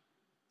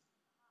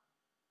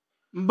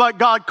 But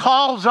God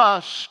calls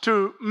us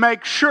to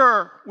make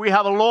sure we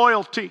have a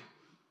loyalty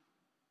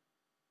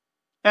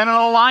and an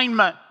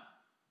alignment.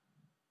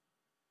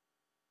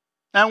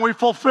 And we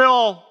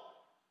fulfill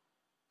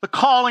the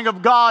calling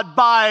of God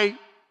by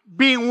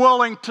being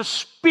willing to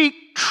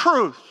speak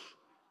truth,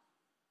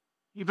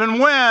 even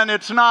when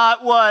it's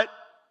not what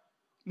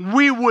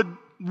we would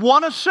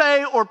want to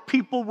say or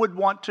people would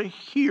want to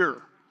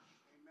hear.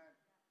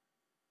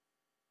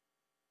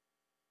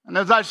 And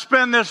as I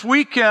spend this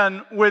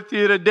weekend with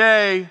you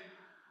today,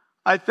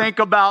 I think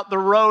about the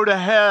road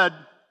ahead.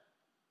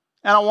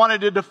 And I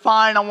wanted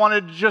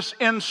to just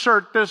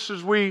insert this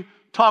as we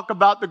talk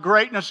about the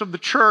greatness of the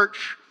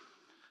church.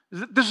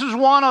 This is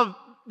one of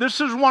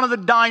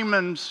the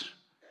diamonds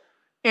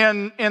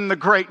in the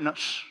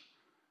greatness,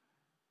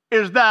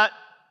 is that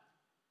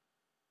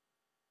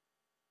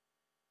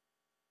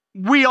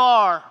we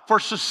are, for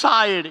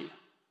society,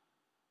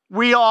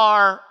 we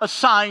are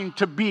assigned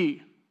to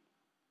be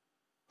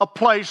a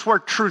place where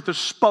truth is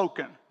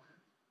spoken.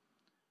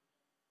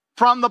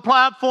 From the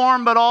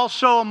platform, but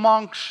also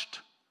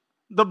amongst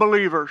the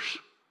believers.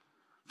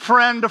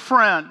 Friend to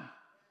friend.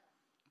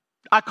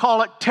 I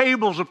call it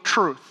tables of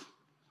truth.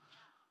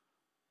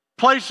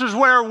 Places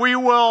where we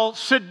will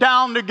sit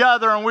down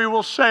together and we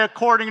will say,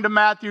 according to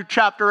Matthew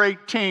chapter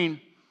 18,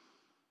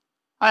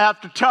 I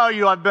have to tell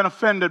you I've been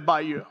offended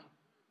by you.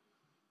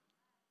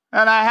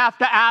 And I have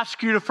to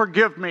ask you to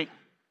forgive me.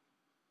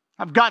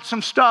 I've got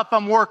some stuff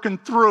I'm working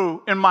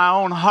through in my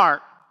own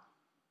heart.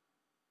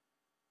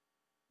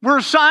 We're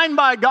assigned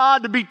by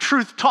God to be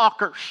truth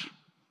talkers,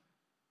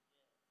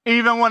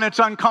 even when it's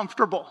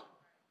uncomfortable.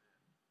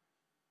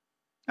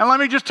 And let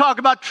me just talk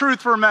about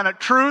truth for a minute.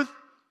 Truth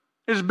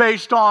is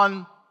based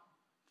on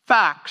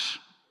facts,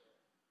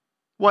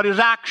 what is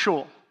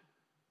actual.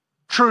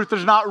 Truth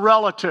is not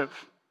relative.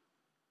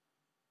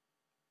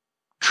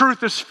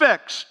 Truth is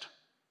fixed,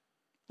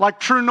 like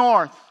true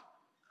north.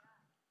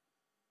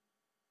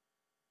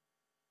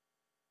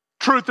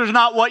 Truth is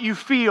not what you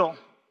feel.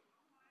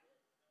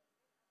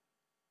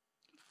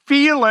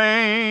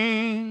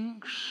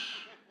 Feelings.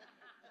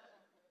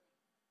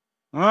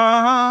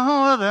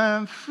 Oh,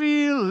 them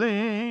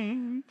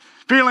feelings.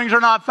 Feelings are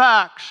not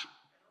facts.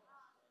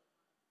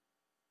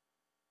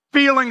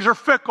 Feelings are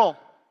fickle.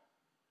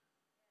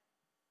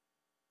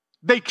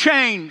 They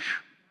change.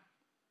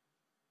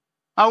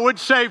 I would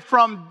say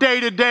from day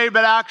to day,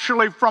 but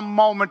actually from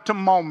moment to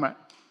moment.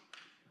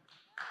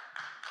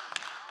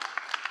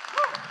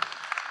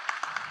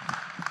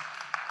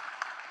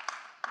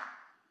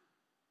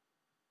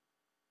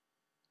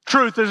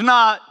 Truth is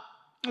not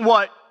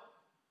what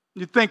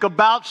you think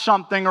about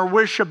something or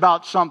wish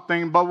about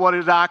something, but what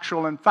is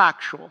actual and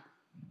factual.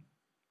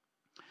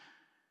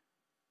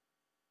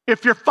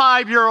 If your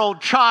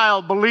 5-year-old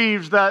child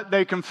believes that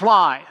they can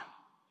fly,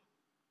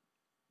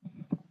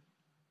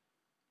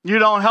 you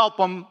don't help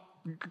them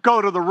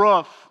go to the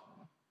roof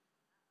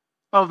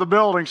of the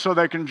building so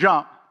they can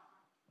jump.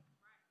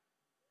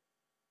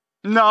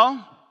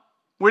 No,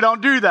 we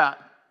don't do that.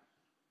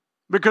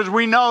 Because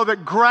we know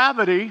that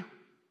gravity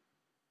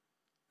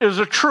is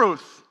a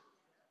truth.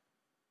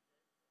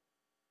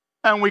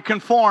 And we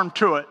conform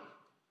to it.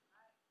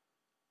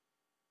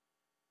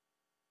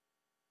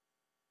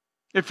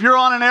 If you're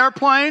on an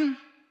airplane,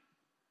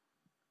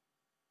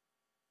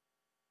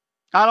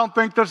 I don't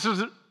think this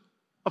is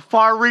a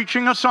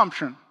far-reaching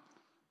assumption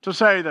to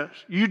say this.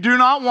 You do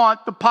not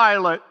want the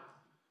pilot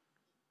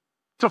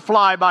to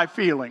fly by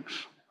feelings.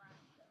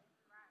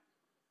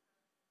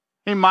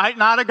 He might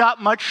not have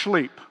got much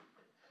sleep.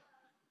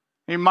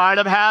 He might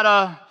have had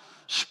a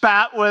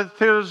spat with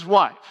his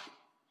wife.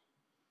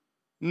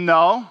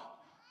 No.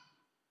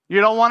 You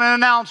don't want an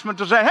announcement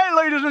to say, hey,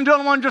 ladies and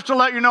gentlemen, just to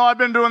let you know, I've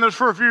been doing this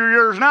for a few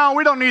years now.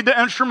 We don't need the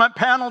instrument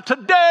panel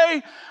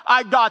today.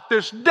 I got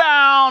this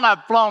down.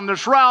 I've flown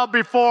this route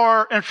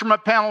before.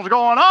 Instrument panel's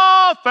going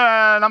off,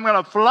 and I'm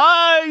going to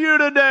fly you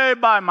today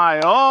by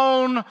my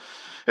own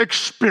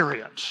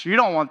experience. You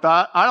don't want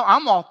that.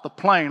 I'm off the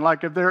plane.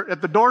 Like if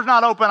the door's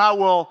not open, I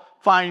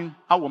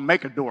will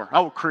make a door.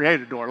 I will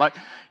create a door. Like,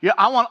 yeah,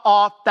 I want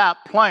off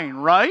that plane,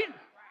 right?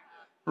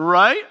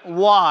 Right?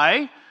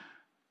 Why?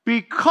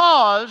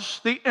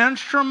 Because the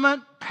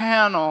instrument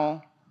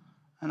panel,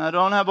 and I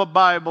don't have a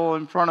Bible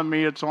in front of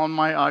me, it's on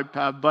my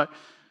iPad, but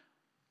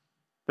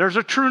there's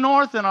a true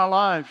north in our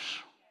lives.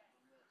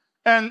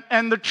 And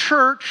the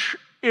church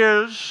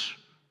is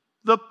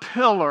the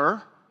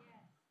pillar.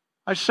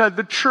 I said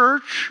the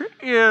church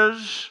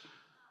is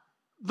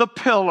the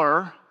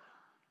pillar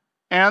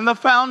and the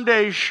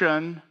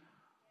foundation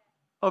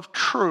of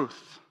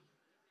truth.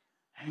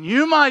 And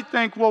you might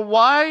think, well,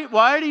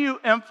 why do you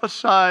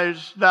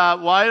emphasize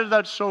that? Why is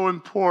that so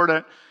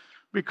important?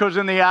 Because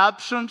in the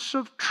absence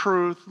of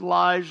truth,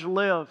 lies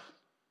live.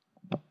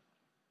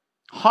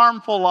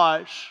 Harmful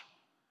lies,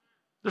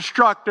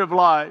 destructive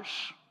lies,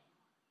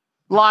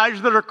 lies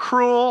that are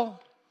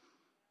cruel.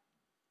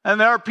 And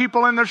there are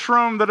people in this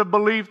room that have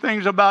believed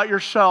things about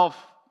yourself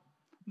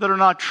that are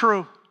not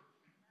true.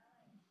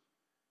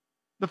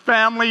 The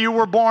family you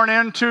were born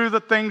into, the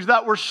things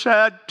that were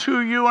said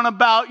to you and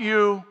about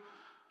you,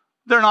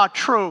 they're not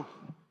true.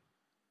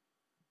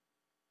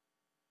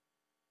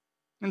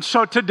 And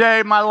so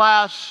today, my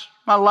last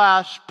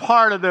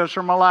part of this,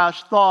 or my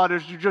last thought,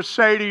 is to just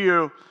say to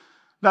you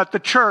that the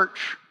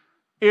church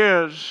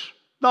is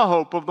the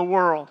hope of the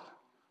world.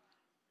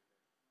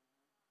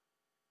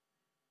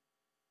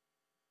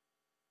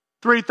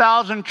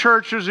 3,000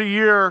 churches a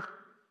year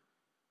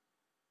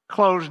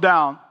close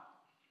down.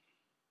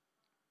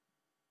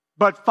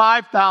 But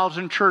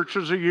 5,000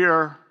 churches a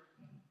year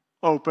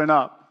open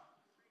up.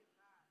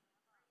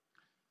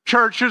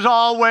 Church has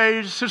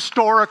always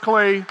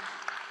historically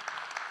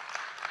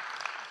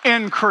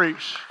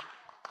increased.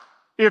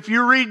 If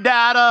you read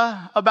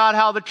data about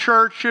how the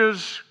church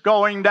is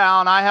going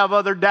down, I have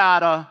other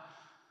data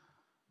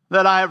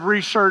that I have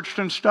researched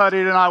and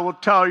studied, and I will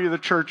tell you the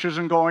church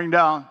isn't going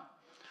down.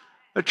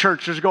 The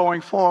church is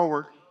going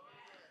forward.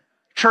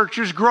 Church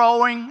is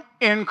growing,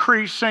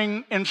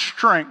 increasing in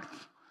strength.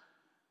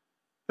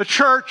 The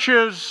church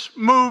is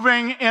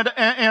moving in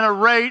a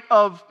rate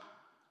of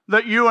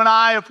that you and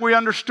I, if we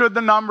understood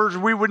the numbers,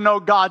 we would know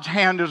God's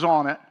hand is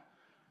on it.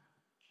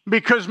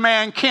 Because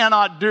man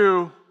cannot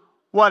do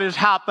what is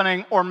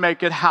happening or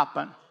make it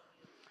happen.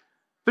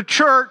 The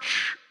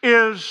church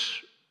is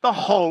the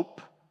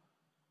hope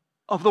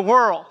of the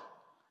world.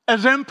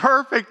 As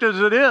imperfect as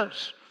it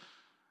is,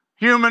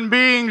 human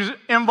beings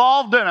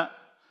involved in it.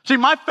 See,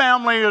 my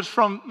family is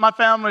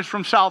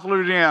from South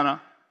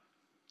Louisiana.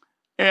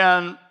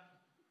 And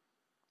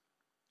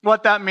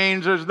what that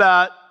means is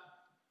that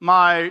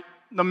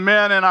the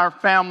men in our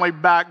family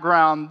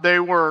background, they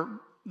were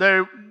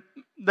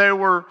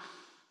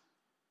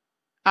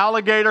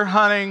alligator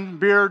hunting,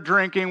 beer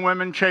drinking,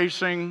 women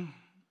chasing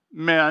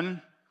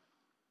men.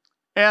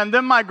 And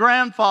then my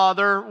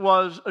grandfather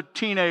was a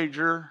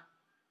teenager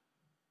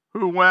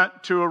who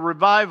went to a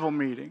revival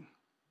meeting.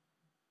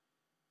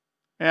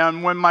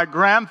 And when my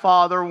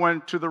grandfather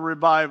went to the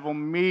revival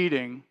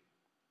meeting,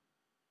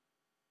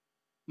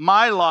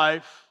 my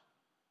life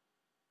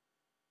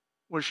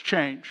was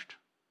changed.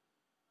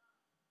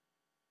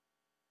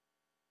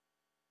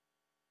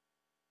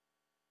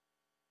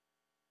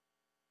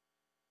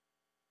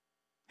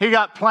 He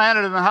got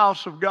planted in the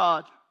house of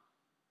God.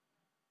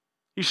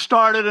 He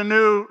started a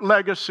new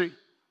legacy.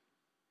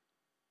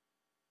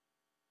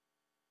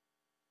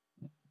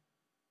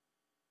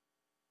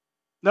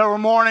 There were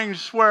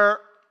mornings where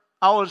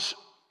I was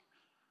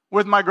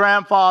with my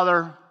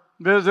grandfather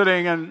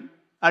visiting, and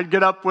I'd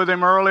get up with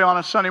him early on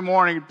a Sunday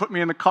morning. He'd put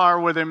me in the car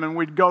with him, and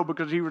we'd go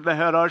because he was the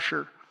head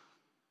usher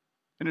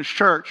in his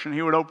church, and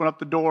he would open up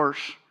the doors.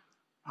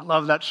 I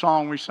love that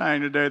song we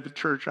sang today at the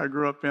church I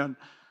grew up in.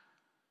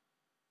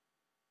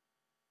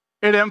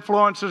 It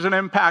influences and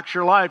impacts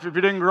your life. If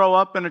you didn't grow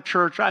up in a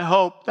church, I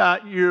hope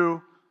that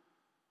your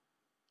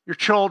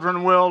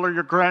children will, or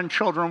your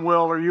grandchildren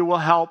will, or you will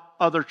help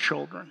other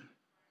children.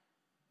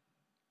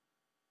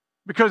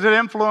 Because it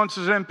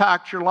influences and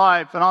impacts your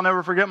life. And I'll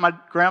never forget my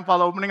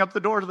grandfather opening up the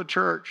doors of the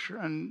church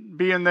and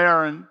being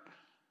there and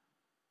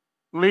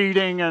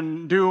leading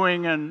and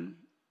doing, and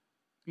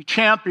he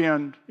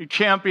championed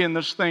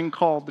this thing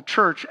called the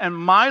church. And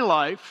my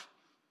life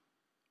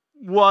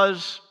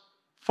was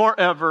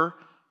forever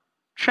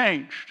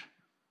changed.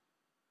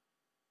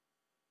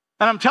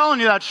 And I'm telling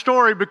you that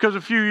story because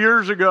a few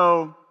years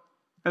ago,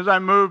 as I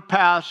moved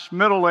past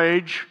middle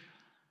age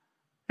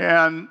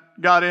and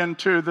got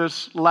into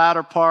this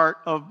latter part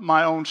of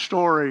my own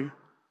story,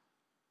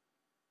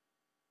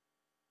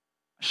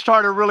 I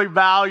started really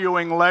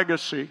valuing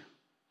legacy.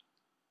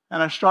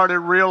 And I started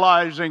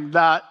realizing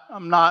that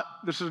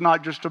this is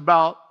not just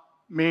about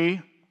me,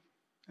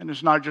 and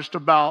it's not just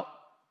about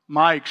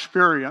my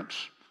experience.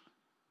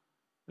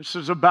 This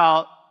is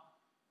about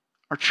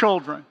our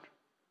children.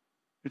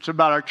 It's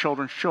about our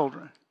children's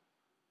children.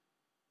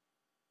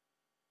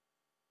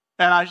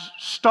 And I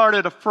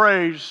started a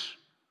phrase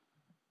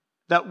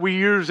that we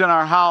use in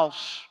our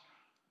house,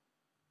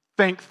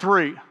 think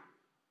three.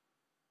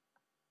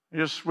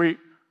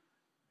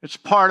 It's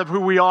part of who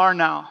we are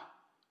now.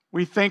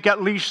 We think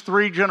at least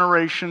 3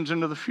 generations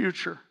into the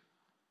future.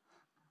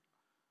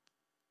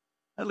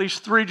 At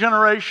least 3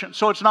 generations.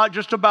 So it's not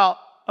just about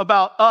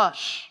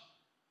us.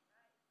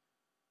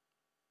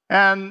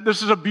 And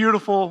this is a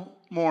beautiful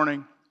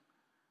morning.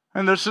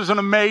 And this is an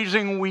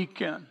amazing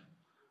weekend.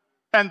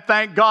 And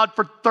thank God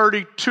for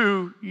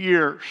 32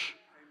 years.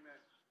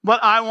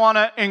 But I want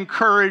to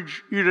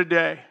encourage you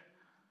today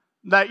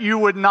that you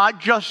would not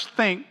just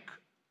think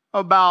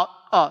about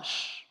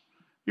us.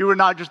 You would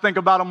not just think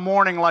about a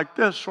morning like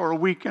this or a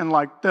weekend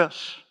like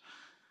this.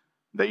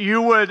 That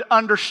you would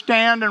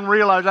understand and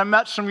realize. I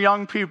met some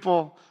young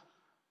people,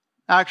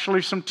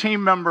 actually some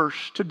team members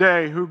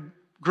today who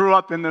grew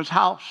up in this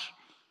house.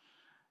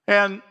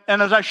 And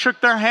as I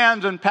shook their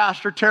hands, and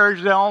Pastor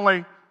Terry's the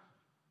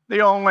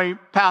only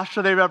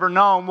pastor they've ever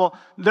known, well,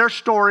 their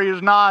story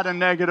is not a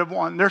negative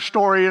one. Their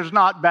story is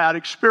not bad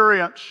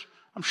experience.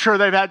 I'm sure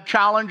they've had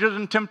challenges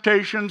and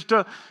temptations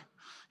to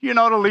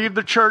leave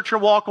the church or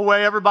walk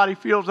away. Everybody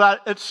feels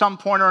that at some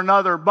point or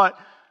another. But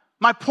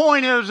my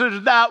point is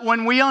that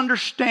when we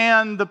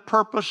understand the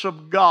purpose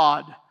of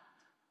God,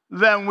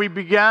 then we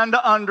begin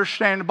to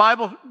understand.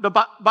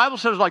 The Bible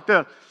says like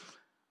this,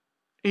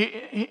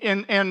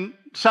 in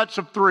sets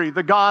of 3,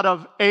 the God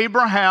of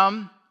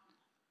Abraham,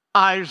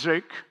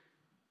 Isaac,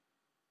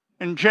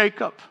 and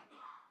Jacob.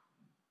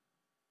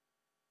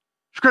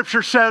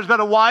 Scripture says that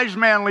a wise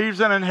man leaves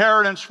an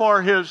inheritance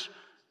for his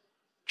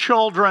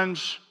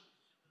children's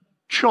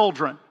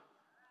children.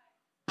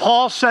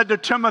 Paul said to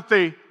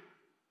Timothy,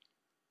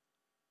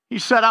 he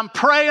said, I'm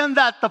praying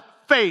that the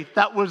faith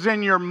that was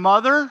in your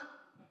mother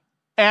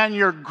and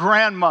your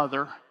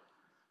grandmother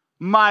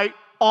might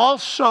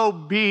also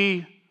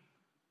be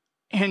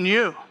in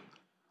you.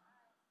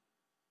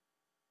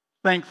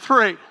 Think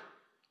 3.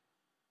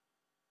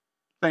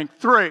 Think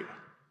 3.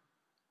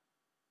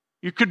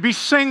 You could be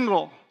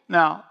single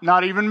now,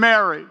 not even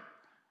married,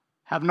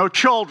 have no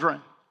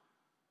children.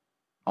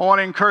 I want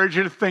to encourage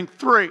you to think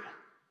 3.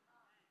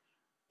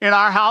 In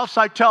our house,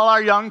 I tell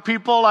our young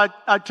people,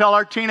 I tell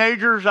our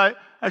teenagers, I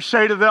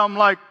say to them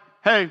like,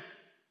 hey,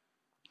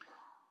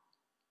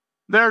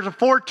 there's a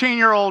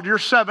 14-year-old, you're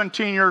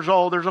 17 years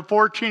old, there's a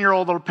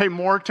 14-year-old that will pay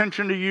more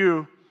attention to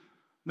you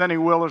than he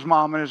will his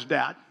mom and his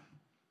dad.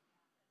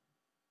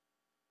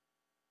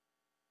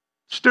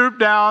 Stoop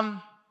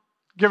down,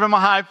 give him a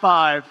high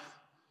five,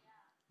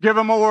 give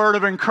him a word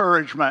of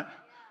encouragement,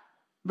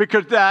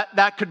 because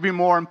that could be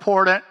more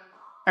important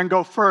and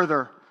go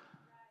further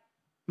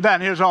than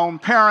his own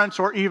parents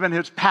or even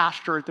his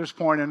pastor at this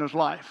point in his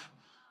life.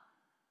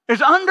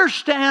 Is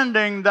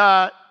understanding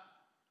that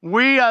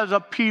we as a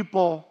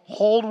people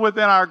hold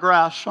within our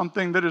grasp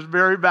something that is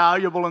very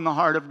valuable in the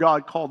heart of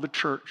God called the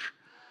church.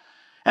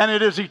 And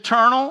it is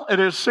eternal, it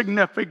is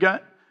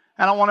significant.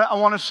 And I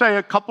want to say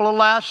a couple of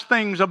last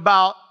things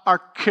about our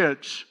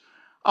kids.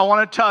 I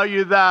want to tell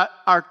you that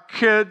our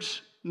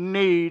kids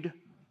need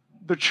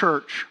the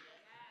church.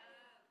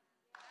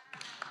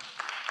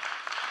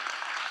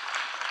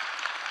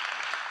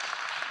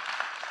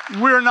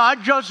 We're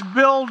not just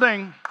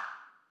building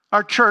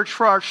our church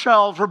for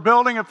ourselves, we're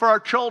building it for our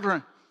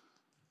children.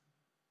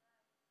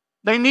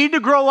 They need to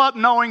grow up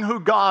knowing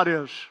who God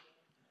is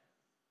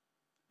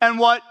and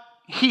what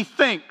He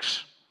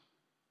thinks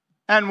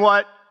and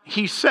what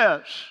He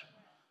says.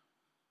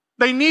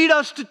 They need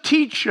us to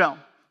teach them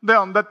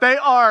that they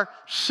are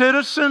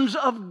citizens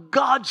of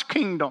God's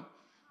kingdom.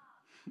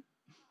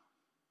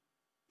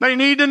 They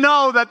need to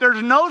know that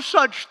there's no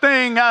such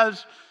thing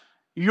as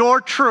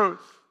your truth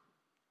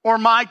or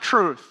my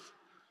truth,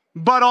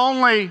 but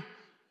only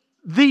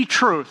the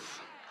truth.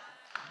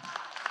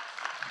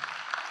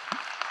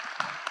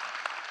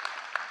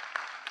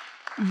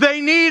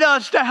 They need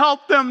us to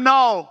help them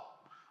know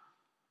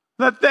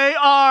that they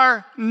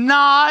are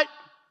not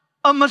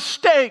a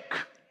mistake.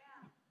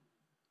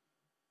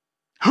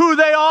 Who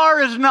they are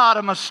is not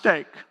a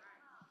mistake.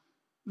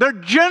 Their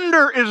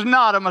gender is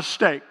not a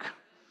mistake.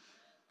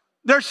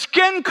 Their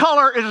skin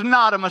color is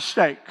not a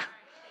mistake.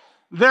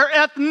 Their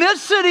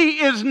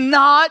ethnicity is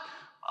not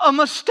a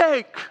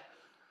mistake.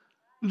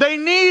 They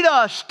need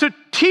us to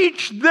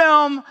teach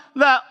them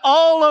that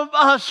all of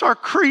us are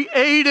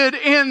created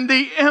in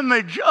the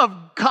image of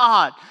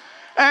God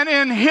and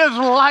in His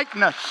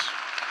likeness.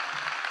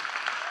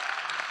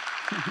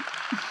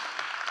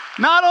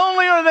 Not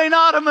only are they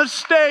not a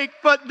mistake,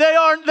 but they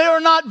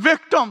are not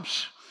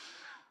victims.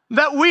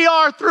 That we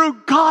are,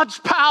 through God's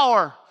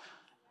power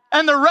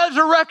and the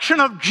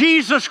resurrection of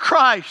Jesus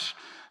Christ,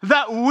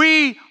 that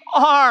we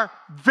are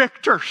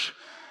victors.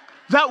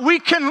 That we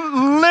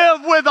can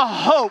live with a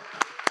hope.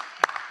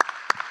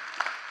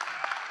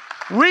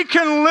 We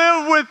can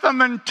live with a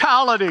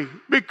mentality,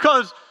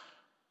 because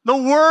the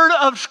Word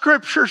of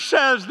Scripture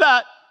says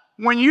that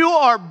when you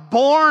are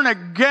born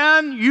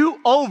again, you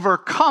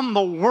overcome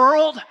the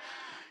world.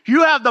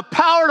 You have the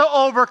power to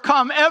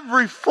overcome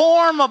every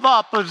form of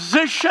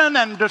opposition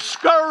and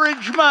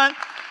discouragement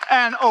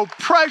and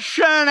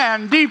oppression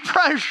and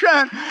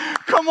depression.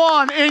 Come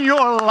on, in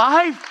your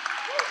life.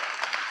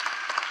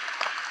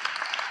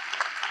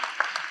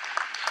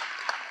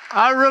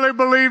 I really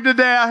believe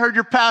today, I heard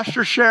your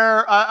pastor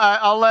share,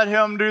 I'll let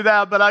him do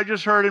that, but I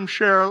just heard him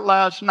share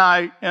last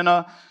night in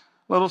a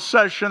little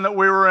session that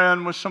we were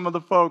in with some of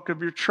the folk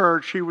of your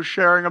church. He was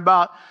sharing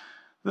about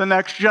the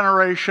next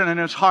generation and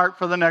his heart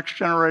for the next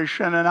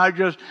generation. And I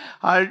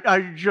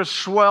just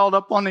swelled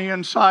up on the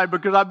inside,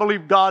 because I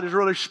believe God is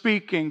really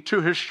speaking to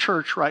His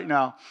church right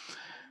now.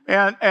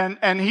 And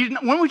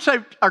when we say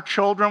our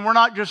children, we're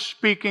not just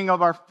speaking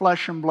of our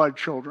flesh and blood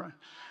children.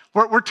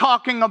 We're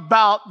talking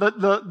about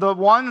the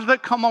ones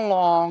that come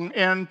along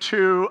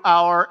into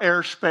our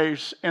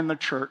airspace in the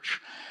church.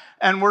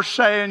 And we're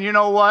saying, you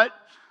know what?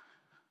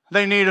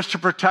 They need us to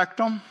protect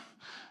them.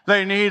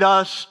 They need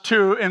us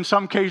to, in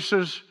some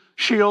cases,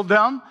 shield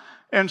them.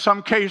 In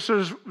some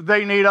cases,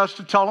 they need us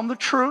to tell them the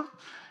truth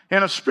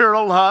in a spirit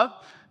of love.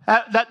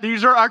 That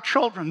these are our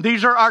children.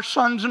 These are our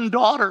sons and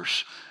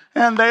daughters.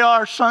 And they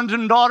are sons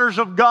and daughters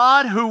of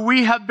God who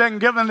we have been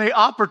given the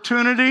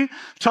opportunity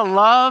to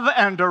love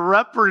and to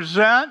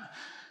represent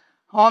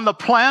on the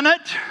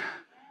planet.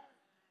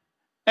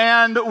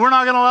 And we're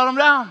not going to let them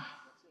down.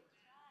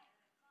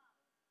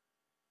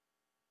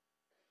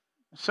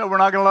 So we're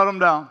not going to let them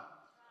down.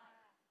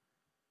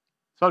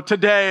 So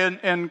today,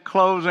 in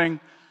closing,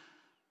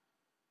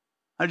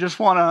 I just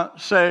want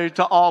to say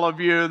to all of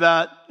you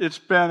that it's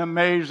been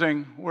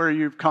amazing where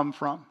you've come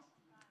from.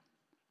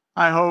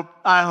 I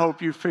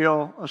hope you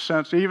feel a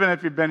sense, even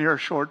if you've been here a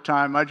short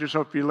time, I just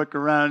hope you look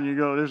around and you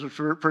go, this is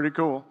pretty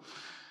cool.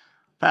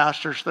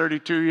 Pastors,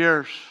 32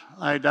 years.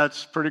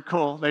 That's pretty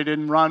cool. They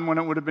didn't run when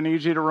it would have been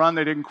easy to run.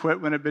 They didn't quit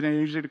when it had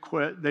been easy to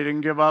quit. They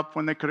didn't give up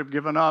when they could have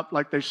given up.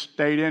 Like, they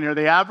stayed in here.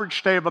 The average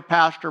stay of a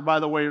pastor, by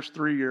the way, is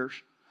 3 years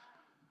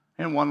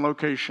in one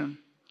location.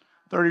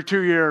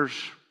 32 years.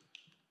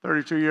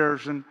 32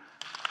 years. And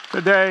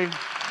today,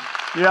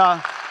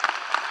 yeah.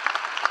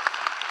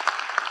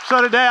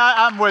 So today,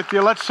 I'm with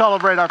you. Let's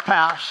celebrate our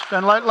past,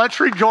 and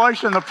let's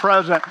rejoice in the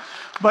present.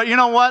 But you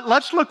know what?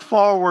 Let's look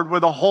forward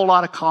with a whole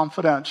lot of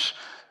confidence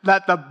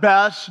that the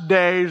best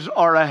days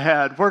are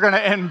ahead. We're going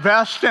to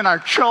invest in our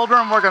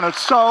children. We're going to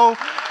sow.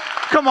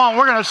 Come on,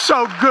 we're going to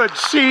sow good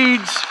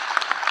seeds.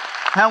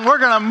 And we're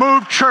going to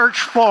move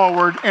church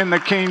forward in the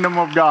kingdom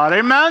of God.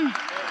 Amen?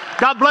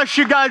 God bless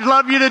you guys.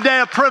 Love you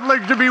today. A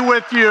privilege to be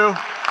with you.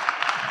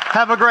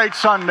 Have a great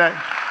Sunday.